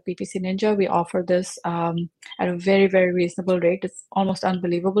service at PPC Ninja. We offer this at a very, very reasonable rate. It's almost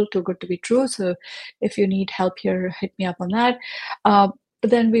unbelievable, too good to be true. So if you need help here, hit me up on that. But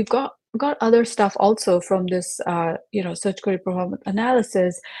then we've got other stuff also from this search query performance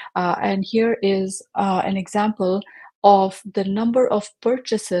analysis, and here is an example of the number of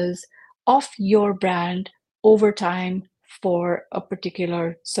purchases of your brand over time for a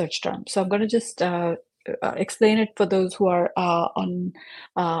particular search term. So I'm going to just explain it for those who are on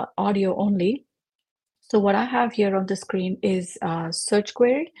audio only. So what I have here on the screen is search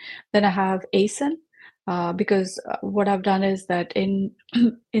query. Then I have ASIN, because what I've done is that in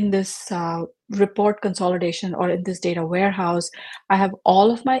in this report consolidation or in this data warehouse, I have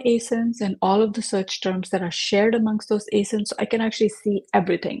all of my ASINs and all of the search terms that are shared amongst those ASINs. So I can actually see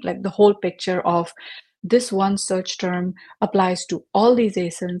everything, like the whole picture of this one search term applies to all these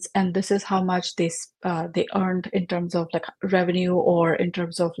ASINs, and this is how much they earned in terms of like revenue or in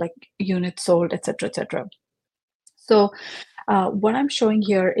terms of like units sold, etc., etc. So what I'm showing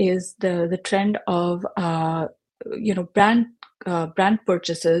here is the trend of brand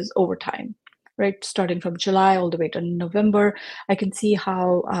purchases over time, right? Starting from July all the way to November, I can see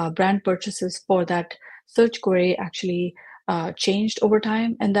how brand purchases for that search query actually changed over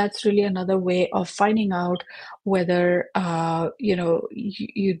time, and that's really another way of finding out whether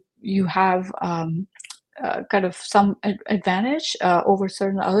you have kind of some advantage over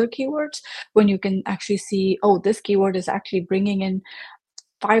certain other keywords when you can actually see, oh, this keyword is actually bringing in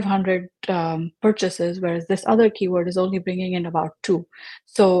 500 purchases, whereas this other keyword is only bringing in about two.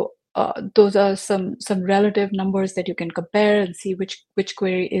 So those are some relative numbers that you can compare and see which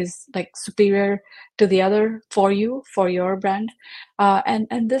query is like superior to the other for you, for your brand.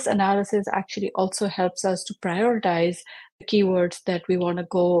 And this analysis actually also helps us to prioritize keywords that we want to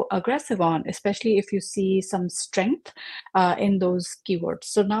go aggressive on, especially if you see some strength in those keywords.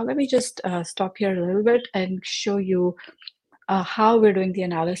 So now let me just stop here a little bit and show you how we're doing the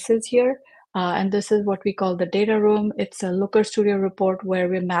analysis here. And this is what we call the data room. It's a Looker Studio report where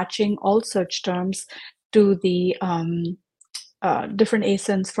we're matching all search terms to the different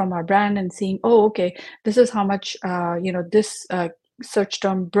ASINs from our brand and seeing, oh, okay, this is how much this search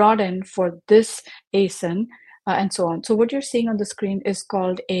term brought in for this ASIN. And so on. So what you're seeing on the screen is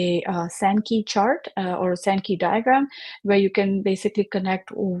called a Sankey chart or a Sankey diagram, where you can basically connect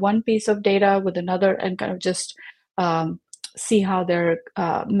one piece of data with another and kind of just um, see how they're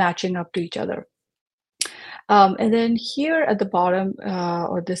matching up to each other. And then here at the bottom,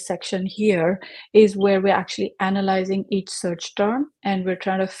 or this section here, is where we're actually analyzing each search term, and we're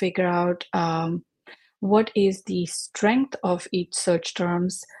trying to figure out what is the strength of each search term.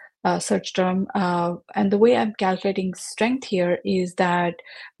 And the way I'm calculating strength here is that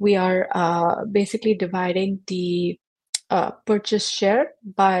we are basically dividing the purchase share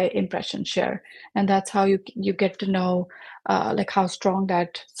by impression share, and that's how you get to know like how strong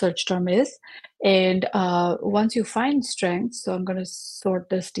that search term is. And once you find strength, so I'm going to sort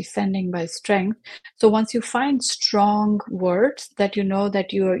this descending by strength. So once you find strong words that you know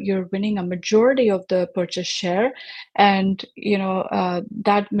that you're winning a majority of the purchase share, and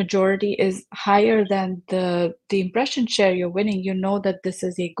that majority is higher than the impression share you're winning, you know that this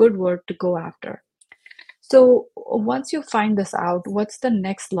is a good word to go after. So once you find this out, what's the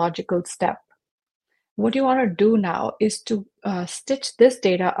next logical step? What you want to do now is to stitch this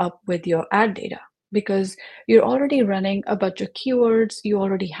data up with your ad data, because you're already running a bunch of keywords. You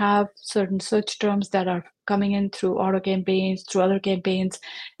already have certain search terms that are coming in through auto campaigns, through other campaigns,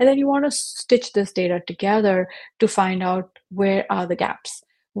 and then you want to stitch this data together to find out where are the gaps,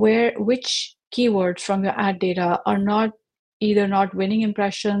 which keywords from your ad data are either not winning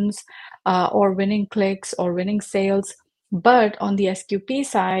impressions or winning clicks or winning sales. But on the SQP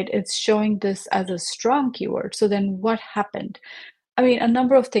side, it's showing this as a strong keyword. So then what happened? I mean, a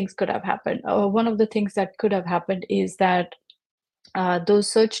number of things could have happened. One of the things that could have happened is that those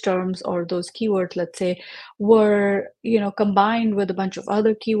search terms or those keywords, let's say, were combined with a bunch of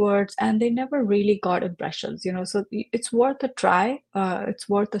other keywords, and they never really got impressions. So it's worth a try. It's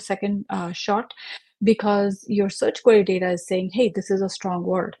worth a second shot, because your search query data is saying, hey, this is a strong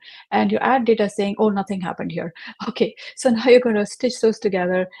word, and your ad data is saying, oh, nothing happened here. Okay, so now you're going to stitch those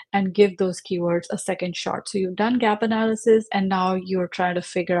together and give those keywords a second shot. So you've done gap analysis, and now you're trying to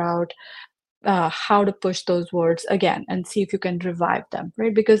figure out how to push those words again and see if you can revive them,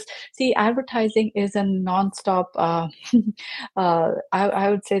 right? Because see, advertising is a nonstop. I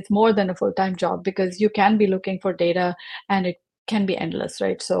would say it's more than a full-time job, because you can be looking for data and it can be endless,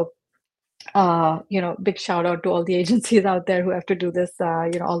 right? So big shout out to all the agencies out there who have to do this,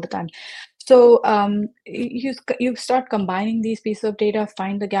 all the time. So you start combining these pieces of data,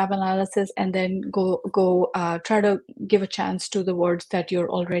 find the gap analysis, and then go try to give a chance to the words that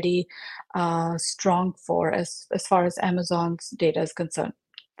you're already strong for, as far as Amazon's data is concerned.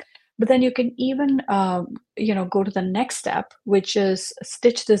 But then you can even go to the next step, which is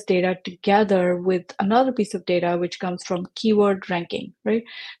stitch this data together with another piece of data which comes from keyword ranking, right?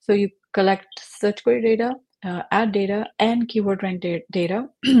 So you collect search query data, ad data, and keyword rank data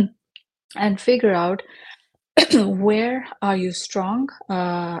and figure out where are you strong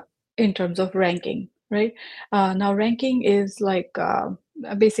in terms of ranking, right? Now, ranking is like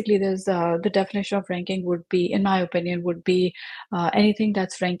basically there's the definition of ranking would be, in my opinion, would be anything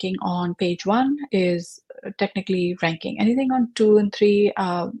that's ranking on page 1 is technically ranking. Anything on 2 and 3,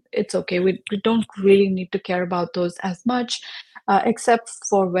 it's okay. We don't really need to care about those as much. Except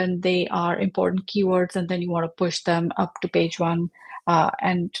for when they are important keywords, and then you want to push them up to page 1,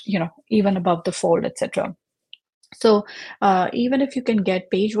 and even above the fold, etc. So even if you can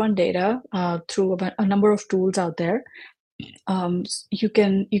get page 1 data through a number of tools out there, you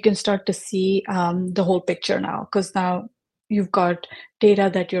can start to see the whole picture now, because now you've got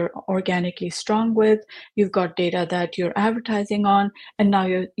data that you're organically strong with, you've got data that you're advertising on, and now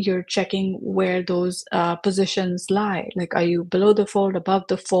you're checking where those positions lie. Like, are you below the fold, above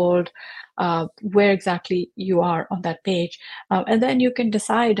the fold, where exactly you are on that page, and then you can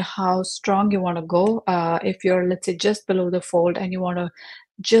decide how strong you want to go. If you're, let's say, just below the fold and you want to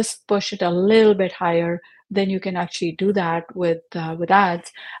just push it a little bit higher, then you can actually do that with ads.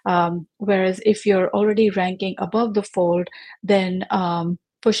 Whereas if you're already ranking above the fold, then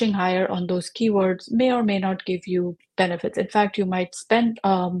pushing higher on those keywords may or may not give you benefits. In fact, you might spend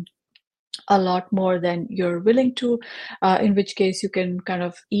a lot more than you're willing to, in which case you can kind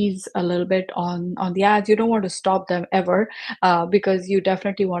of ease a little bit on the ads. You don't want to stop them ever, because you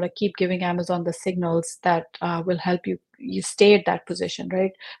definitely want to keep giving Amazon the signals that will help you stay at that position,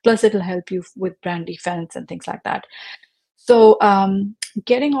 right? Plus, it'll help you with brand defense and things like that. So,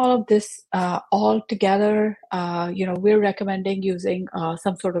 getting all of this all together, we're recommending using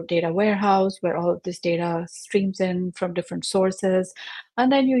some sort of data warehouse where all of this data streams in from different sources,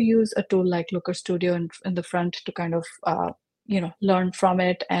 and then you use a tool like Looker Studio in the front to kind of learn from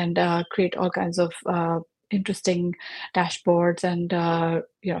it and create all kinds of interesting dashboards and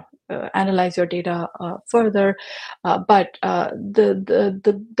analyze your data further. But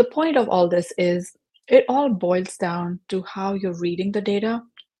the point of all this is it all boils down to how you're reading the data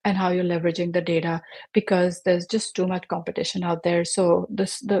and how you're leveraging the data, because there's just too much competition out there. So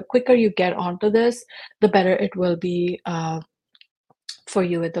the quicker you get onto this, the better it will be for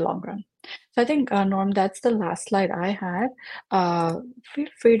you in the long run. So I think, Norm, that's the last slide I had. Feel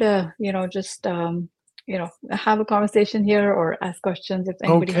free to, just have a conversation here or ask questions if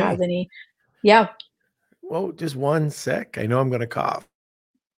anybody has Okay. any. Yeah, Well, just one sec. I know I'm going to cough.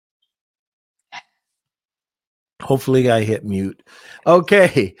 Hopefully, I hit mute.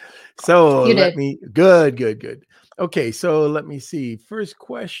 Okay. So you did. good, good, good. Okay. So let me see. First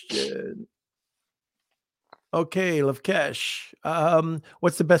question. Okay, Lavkesh.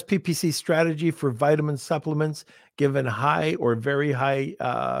 What's the best PPC strategy for vitamin supplements given high or very high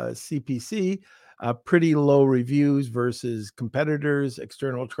CPC, pretty low reviews versus competitors?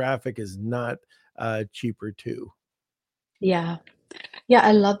 External traffic is not cheaper too. Yeah. Yeah,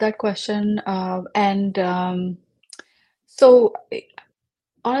 I love that question. And so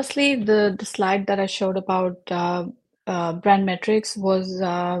honestly, the slide that I showed about brand metrics was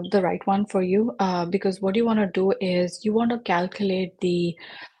the right one for you, because what you want to do is you want to calculate the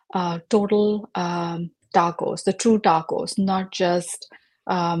total tacos, the true tacos, not just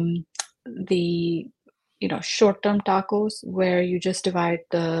the short-term tacos where you just divide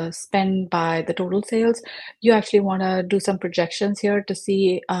the spend by the total sales. You actually want to do some projections here to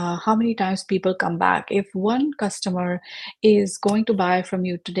see how many times people come back. If one customer is going to buy from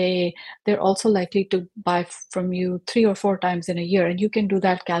you today, they're also likely to buy from you 3 or 4 times in a year. And you can do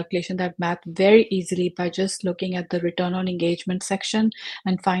that calculation, that math very easily by just looking at the return on engagement section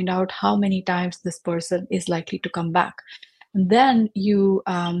and find out how many times this person is likely to come back. And then you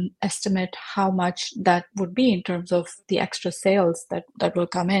estimate how much that would be in terms of the extra sales that will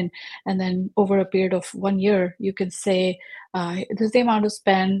come in. And then over a period of 1 year, you can say, this is the amount of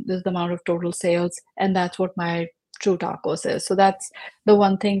spend, this is the amount of total sales, and that's what my true tacos is. So that's the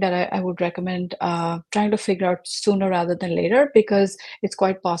one thing that I would recommend trying to figure out sooner rather than later, because it's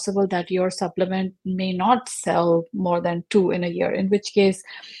quite possible that your supplement may not sell more than two in a year, in which case,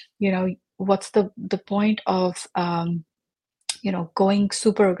 what's the point of going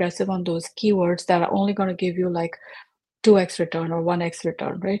super aggressive on those keywords that are only going to give you like 2x return or 1x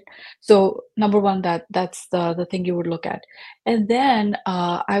return, right? So number one, that's the thing you would look at. And then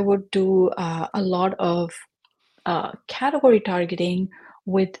I would do a lot of category targeting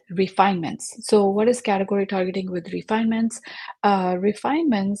with refinements. So what is category targeting with refinements?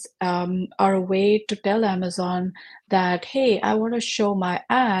 Refinements are a way to tell Amazon that, hey, I want to show my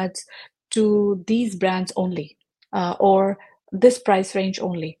ads to these brands only, or this price range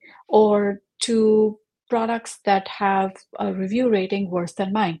only, or to products that have a review rating worse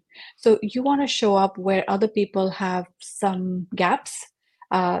than mine. So you want to show up where other people have some gaps.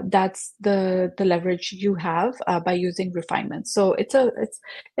 That's the leverage you have by using refinements. So it's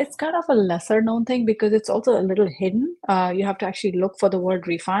kind of a lesser known thing because it's also a little hidden. You have to actually look for the word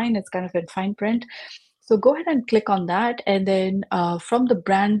refine. It's kind of in fine print. So go ahead and click on that, and then from the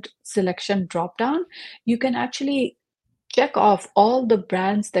brand selection dropdown, you can actually check off all the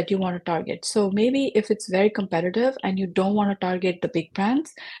brands that you want to target. So maybe if it's very competitive and you don't want to target the big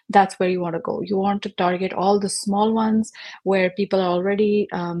brands, that's where you want to go. You want to target all the small ones where people are already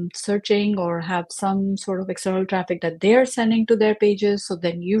searching or have some sort of external traffic that they're sending to their pages. So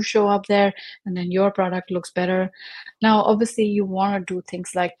then you show up there and then your product looks better. Now, obviously, you want to do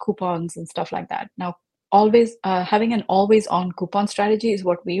things like coupons and stuff like that. Now, always having an always on coupon strategy is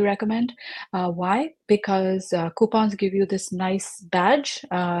what we recommend. Why? Because coupons give you this nice badge.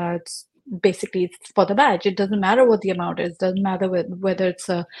 It's basically it's for the badge. It doesn't matter what the amount is. It doesn't matter whether it's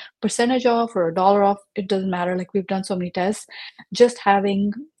a percentage off or a dollar off. It doesn't matter. Like we've done so many tests. Just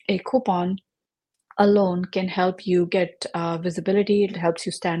having a coupon alone can help you get visibility. It helps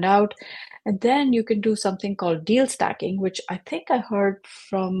you stand out. And then you can do something called deal stacking, which I think I heard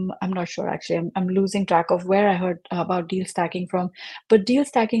from, I'm not sure actually, I'm losing track of where I heard about deal stacking from. But deal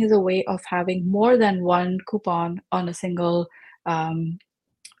stacking is a way of having more than one coupon on a single um,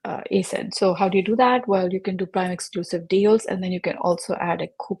 ASIN. So how do you do that? Well, you can do prime exclusive deals, and then you can also add a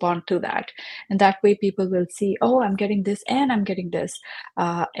coupon to that. And that way people will see, oh, I'm getting this and I'm getting this.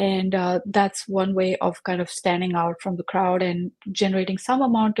 And that's one way of kind of standing out from the crowd and generating some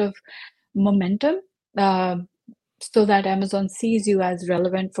amount of momentum, um, so that Amazon sees you as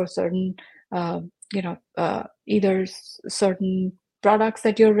relevant for certain, uh, either certain products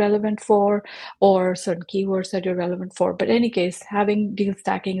that you're relevant for or certain keywords that you're relevant for. But in any case, having deal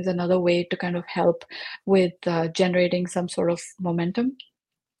stacking is another way to kind of help with generating some sort of momentum,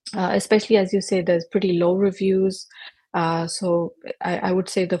 especially as you say, there's pretty low reviews. So I would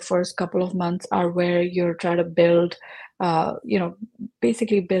say the first couple of months are where you're trying to build,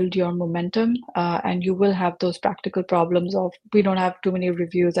 basically build your momentum, and you will have those practical problems of we don't have too many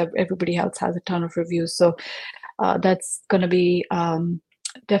reviews. Everybody else has a ton of reviews, so that's going to be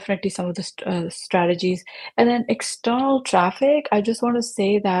definitely some of the strategies. And then external traffic, I just want to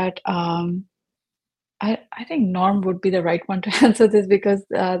say that. I think Norm would be the right one to answer this because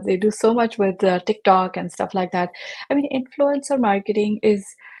they do so much with TikTok and stuff like that. I mean, influencer marketing is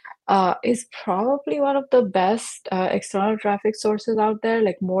probably one of the best external traffic sources out there,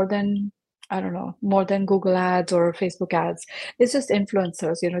 like more than, I don't know, more than Google ads or Facebook ads. It's just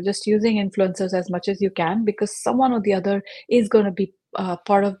influencers, just using influencers as much as you can because someone or the other is going to be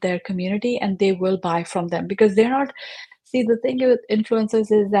part of their community and they will buy from them because they're not. See, the thing with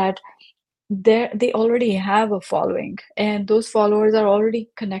influencers is that they already have a following and those followers are already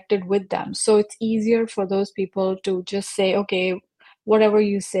connected with them, so it's easier for those people to just say, okay, whatever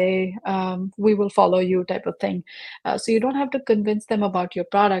you say, we will follow you, type of thing. So you don't have to convince them about your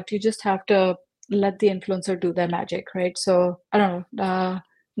product, you just have to let the influencer do their magic, right? So I don't know,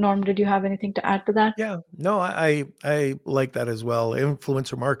 Norm, did you have anything to add to that? Yeah, no, I like that as well.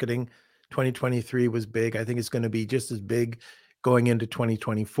 Influencer marketing 2023 was big. I think it's going to be just as big going into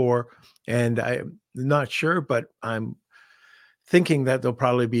 2024. And I'm not sure, but I'm thinking that there'll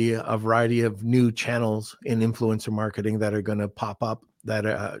probably be a variety of new channels in influencer marketing that are going to pop up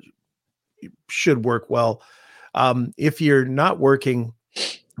that should work well. If you're not working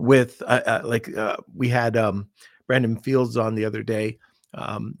with we had Brandon Fields on the other day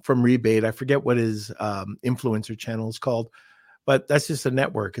from Rebate. I forget what his influencer channel is called, but that's just a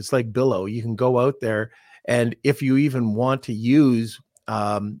network. It's like Billow. You can go out there, and if you even want to use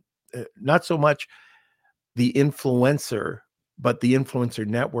not so much the influencer, but the influencer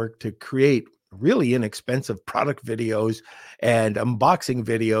network to create really inexpensive product videos and unboxing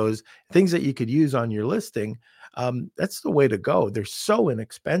videos, things that you could use on your listing. That's the way to go. They're so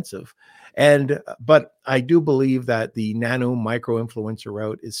inexpensive. But I do believe that the nano micro influencer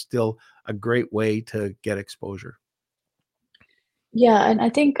route is still a great way to get exposure. Yeah, and I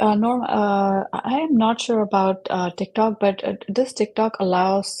think Norm, I am not sure about TikTok, but does TikTok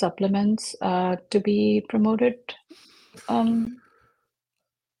allow supplements to be promoted? Um,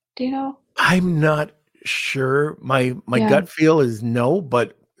 do you know? I'm not sure. My Yeah. gut feel is no,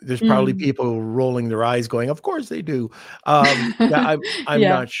 but there's probably Mm. people rolling their eyes going, "Of course they do." Yeah, I'm Yeah.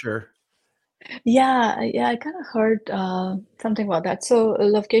 not sure. Yeah, I kind of heard something about that. So,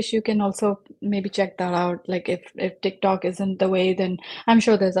 Lovekesh, you can also maybe check that out. Like if TikTok isn't the way, then I'm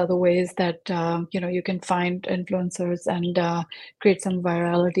sure there's other ways that you can find influencers and create some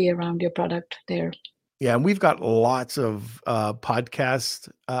virality around your product there. Yeah, and we've got lots of podcasts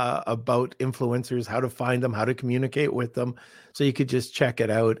about influencers, how to find them, how to communicate with them. So you could just check it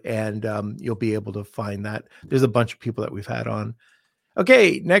out, and you'll be able to find that. There's a bunch of people that we've had on.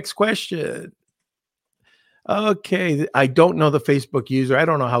 Okay, next question. Okay, I don't know the Facebook user. I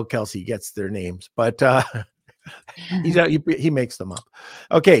don't know how Kelsey gets their names, but he makes them up.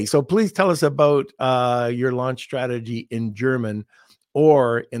 Okay, so please tell us about your launch strategy in German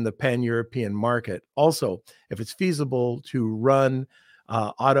or in the pan-European market. Also, if it's feasible to run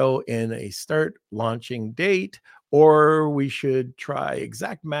auto in a start launching date, or we should try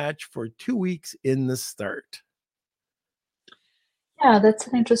exact match for 2 weeks in the start. Yeah, that's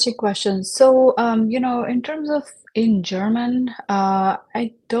an interesting question. So, in terms of in German,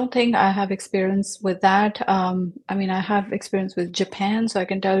 I don't think I have experience with that. I mean, I have experience with Japan, so I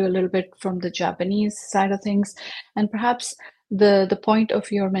can tell you a little bit from the Japanese side of things. And perhaps the point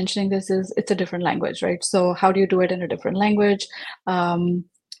of your mentioning this is it's a different language, right? So, how do you do it in a different language? Um,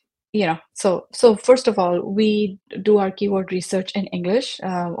 so first of all, we do our keyword research in English.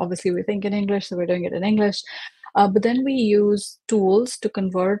 Obviously, we think in English, so we're doing it in English. But then we use tools to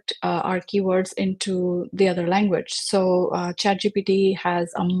convert our keywords into the other language. So ChatGPT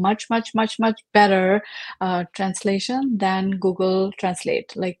has a much, much, much, much better translation than Google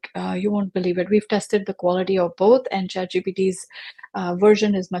Translate. Like you won't believe it. We've tested the quality of both, and ChatGPT's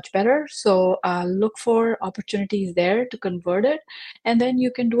version is much better. So look for opportunities there to convert it. And then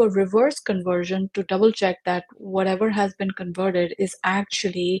you can do a reverse conversion to double check that whatever has been converted is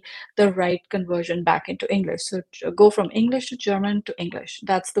actually the right conversion back into English. So go from English to German to English.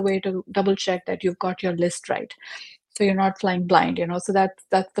 That's the way to double check that you've got your list right. So you're not flying blind, So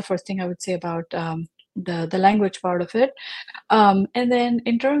that's the first thing I would say about the language part of it. And then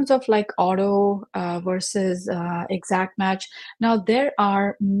in terms of like auto versus exact match, now there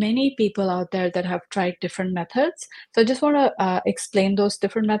are many people out there that have tried different methods. So I just want to explain those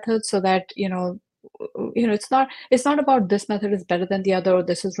different methods so that it's not about this method is better than the other, or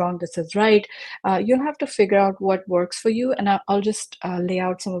this is wrong, this is right. You'll have to figure out what works for you, and I'll just lay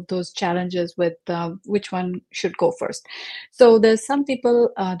out some of those challenges with which one should go first. So there's some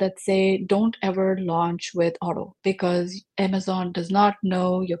people that say don't ever launch with auto because Amazon does not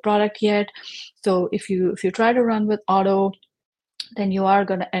know your product yet. So if you try to run with auto, then you are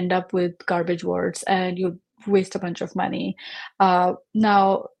going to end up with garbage words and you waste a bunch of money.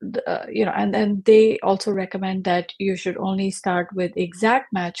 Now, and then they also recommend that you should only start with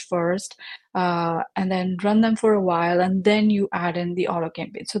exact match first, and then run them for a while, and then you add in the auto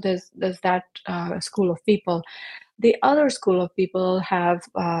campaign. So there's that school of people. The other school of people have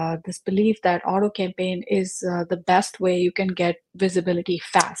this belief that auto campaign is the best way you can get visibility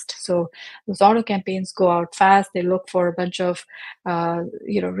fast. So those auto campaigns go out fast. They look for a bunch of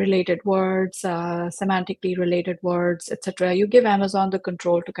related words, semantically related words, etc. You give Amazon the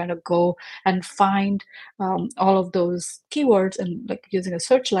control to kind of go and find all of those keywords and like using a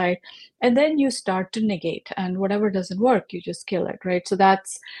searchlight, and then you start to negate, and whatever doesn't work, you just kill it, right? So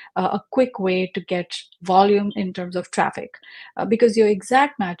that's a quick way to get volume in terms of traffic, because your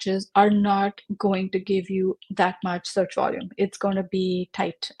exact matches are not going to give you that much search volume. It's going to be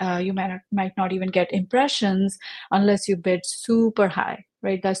tight. You might not even get impressions unless you bid super high,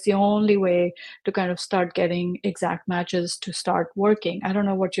 right? That's the only way to kind of start getting exact matches to start working. I don't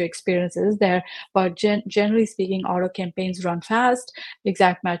know what your experience is there, but generally speaking, auto campaigns run fast,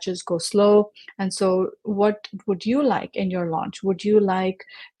 exact matches go slow. And so what would you like in your launch? Would you like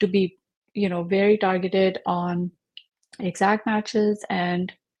to be very targeted on exact matches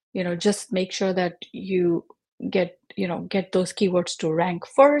and just make sure that you get those keywords to rank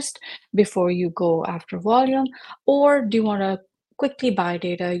first before you go after volume? Or do you want to quickly buy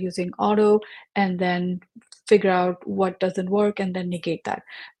data using auto and then figure out what doesn't work and then negate that?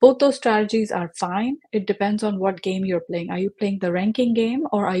 Both those strategies are fine. It depends on what game you're playing. Are you playing the ranking game,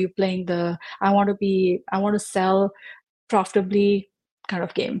 or are you playing the I want to sell profitably kind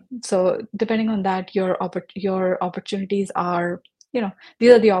of game? So depending on that, your opportunities are,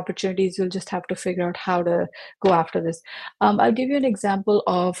 these are the opportunities. You'll just have to figure out how to go after this. I'll give you an example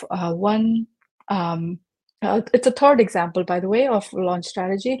of one. It's a third example, by the way, of launch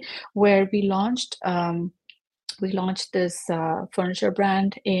strategy where we launched this furniture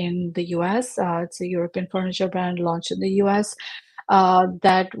brand in the US. It's a European furniture brand launched in the US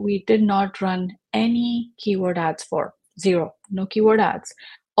that we did not run any keyword ads for. Zero, no keyword ads.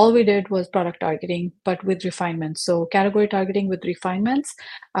 All we did was product targeting, but with refinements. So category targeting with refinements,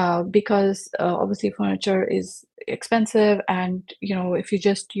 because obviously furniture is expensive, and if you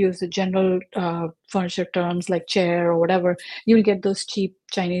just use the general furniture terms like chair or whatever, you'll get those cheap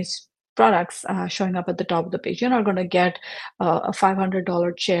Chinese products showing up at the top of the page. You're not going to get a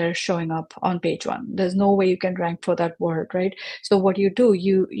 $500 chair showing up on page one. There's no way you can rank for that word, right? So what you do,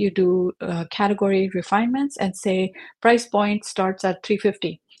 you do category refinements and say price point starts at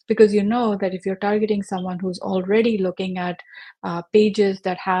 350, because you know that if you're targeting someone who's already looking at pages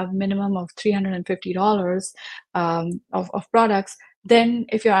that have minimum of $350 of products, then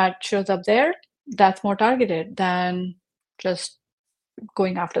if your ad shows up there, that's more targeted than just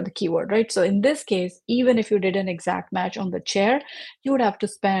going after the keyword, right? So in this case, even if you did an exact match on the chair, you would have to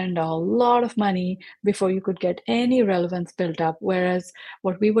spend a lot of money before you could get any relevance built up. Whereas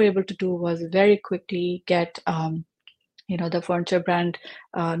what we were able to do was very quickly get the furniture brand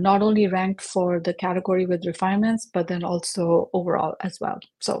not only ranked for the category with refinements, but then also overall as well.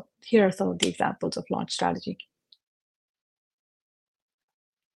 So here are some of the examples of launch strategy.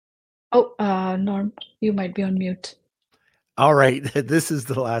 Oh, Norm, you might be on mute. All right. This is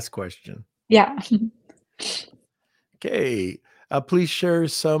the last question. Yeah. Okay. Please share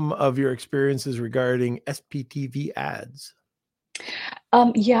some of your experiences regarding SPTV ads.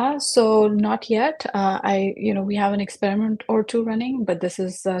 Yeah, so not yet. We have an experiment or two running, but this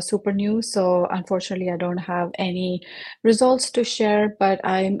is super new. So unfortunately, I don't have any results to share, but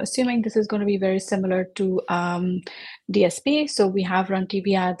I'm assuming this is going to be very similar to DSP. So we have run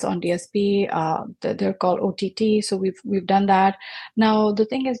TV ads on DSP. They're called OTT. So we've done that. Now, the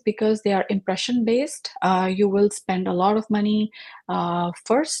thing is, because they are impression based, you will spend a lot of money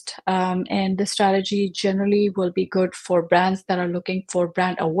first. And the strategy generally will be good for brands that are looking for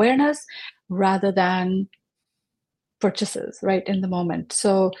brand awareness rather than purchases right in the moment.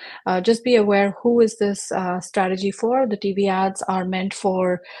 So just be aware, who is this strategy for? The TV ads are meant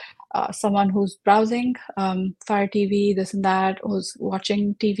for someone who's browsing Fire TV, this and that, who's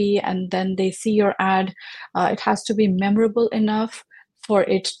watching TV, and then they see your ad. It has to be memorable enough for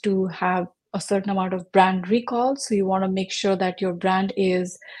it to have a certain amount of brand recall. So you want to make sure that your brand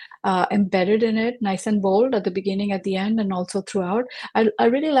is embedded in it, nice and bold at the beginning, at the end, and also throughout. I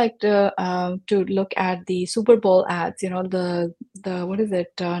really like to look at the Super Bowl ads. You know, the what is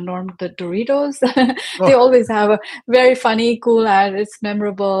it, Norm? The Doritos. They Oh, always have a very funny, cool ad. It's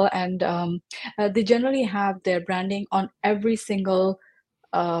memorable, and they generally have their branding on every single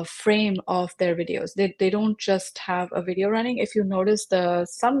frame of their videos. They don't just have a video running. If you notice,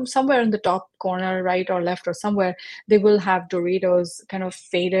 somewhere in the top corner, right or left or somewhere, they will have Doritos kind of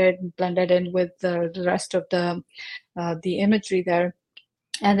faded, blended in with the rest of the imagery there.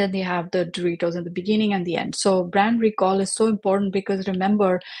 And then they have the Doritos in the beginning and the end. So brand recall is so important, because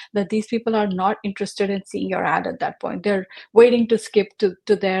remember that these people are not interested in seeing your ad at that point. They're waiting to skip to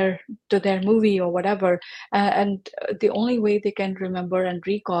their movie or whatever. And the only way they can remember and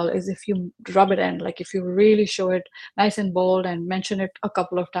recall is if you rub it in, like if you really show it nice and bold and mention it a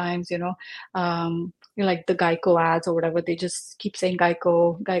couple of times, like the Geico ads or whatever. They just keep saying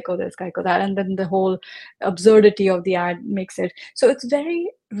Geico, Geico this, Geico that, and then the whole absurdity of the ad makes it. So it's very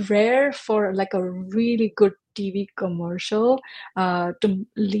rare for like a really good TV commercial to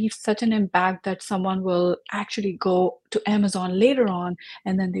leave such an impact that someone will actually go to Amazon later on,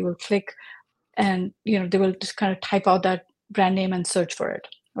 and then they will click, and they will just kind of type out that brand name and search for it,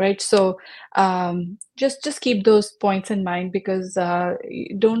 right? So just keep those points in mind, because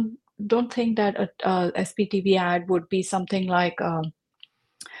don't think that a SPTV ad would be something like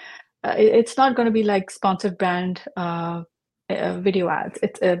it's not going to be like sponsored brand video ads.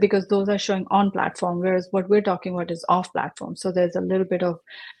 It's because those are showing on platform, whereas what we're talking about is off platform. So there's a little bit of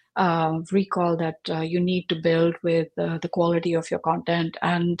recall that you need to build with the quality of your content,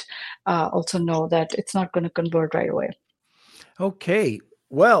 and also know that it's not going to convert right away. okay.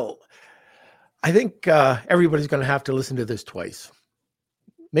 Well, I think everybody's going to have to listen to this twice,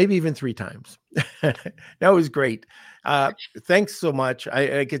 maybe even 3 times. That was great. Thanks so much.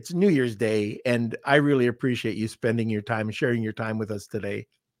 Like, it's New Year's Day, and I really appreciate you spending your time and sharing your time with us today.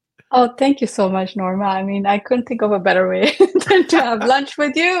 Oh, thank you so much, Norma. I mean, I couldn't think of a better way than to have lunch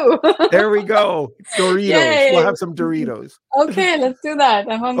with you. There we go. Doritos. We'll Yay. have some Doritos. Okay, let's do that.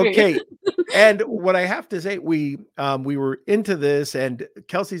 I'm hungry. Okay. And what I have to say, we were into this, and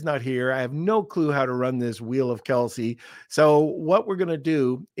Kelsey's not here. I have no clue how to run this wheel of Kelsey. So what we're going to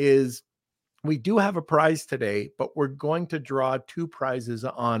do is, we do have a prize today, but we're going to draw 2 prizes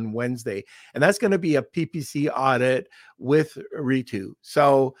on Wednesday, and that's going to be a PPC audit with Ritu.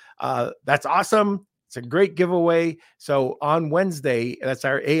 So that's awesome. It's a great giveaway. So on Wednesday, that's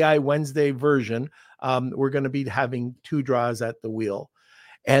our AI Wednesday version. We're going to be having 2 draws at the wheel,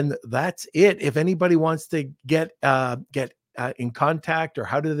 and that's it. If anybody wants to get in contact, or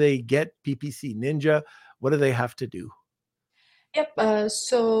how do they get PPC Ninja, what do they have to do? Yep.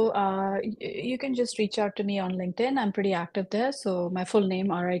 So you can just reach out to me on LinkedIn. I'm pretty active there. So my full name,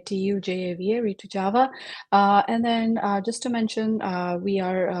 Ritujava, Ritu Java. And then just to mention, we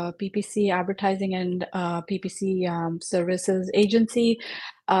are PPC advertising and PPC services agency.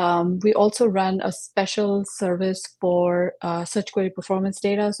 We also run a special service for search query performance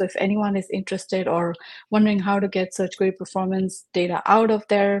data. So if anyone is interested or wondering how to get search query performance data out of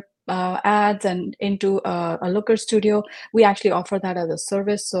their ads and into a Looker Studio, we actually offer that as a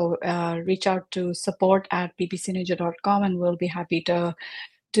service. So reach out to support@ppcninja.com, and we'll be happy to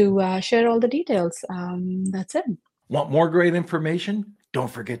share all the details. That's it. Want more great information?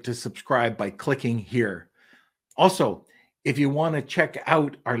 Don't forget to subscribe by clicking here. Also, if you want to check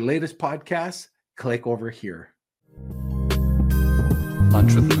out our latest podcasts, click over here.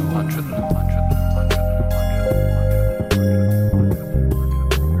 Entrepreneur.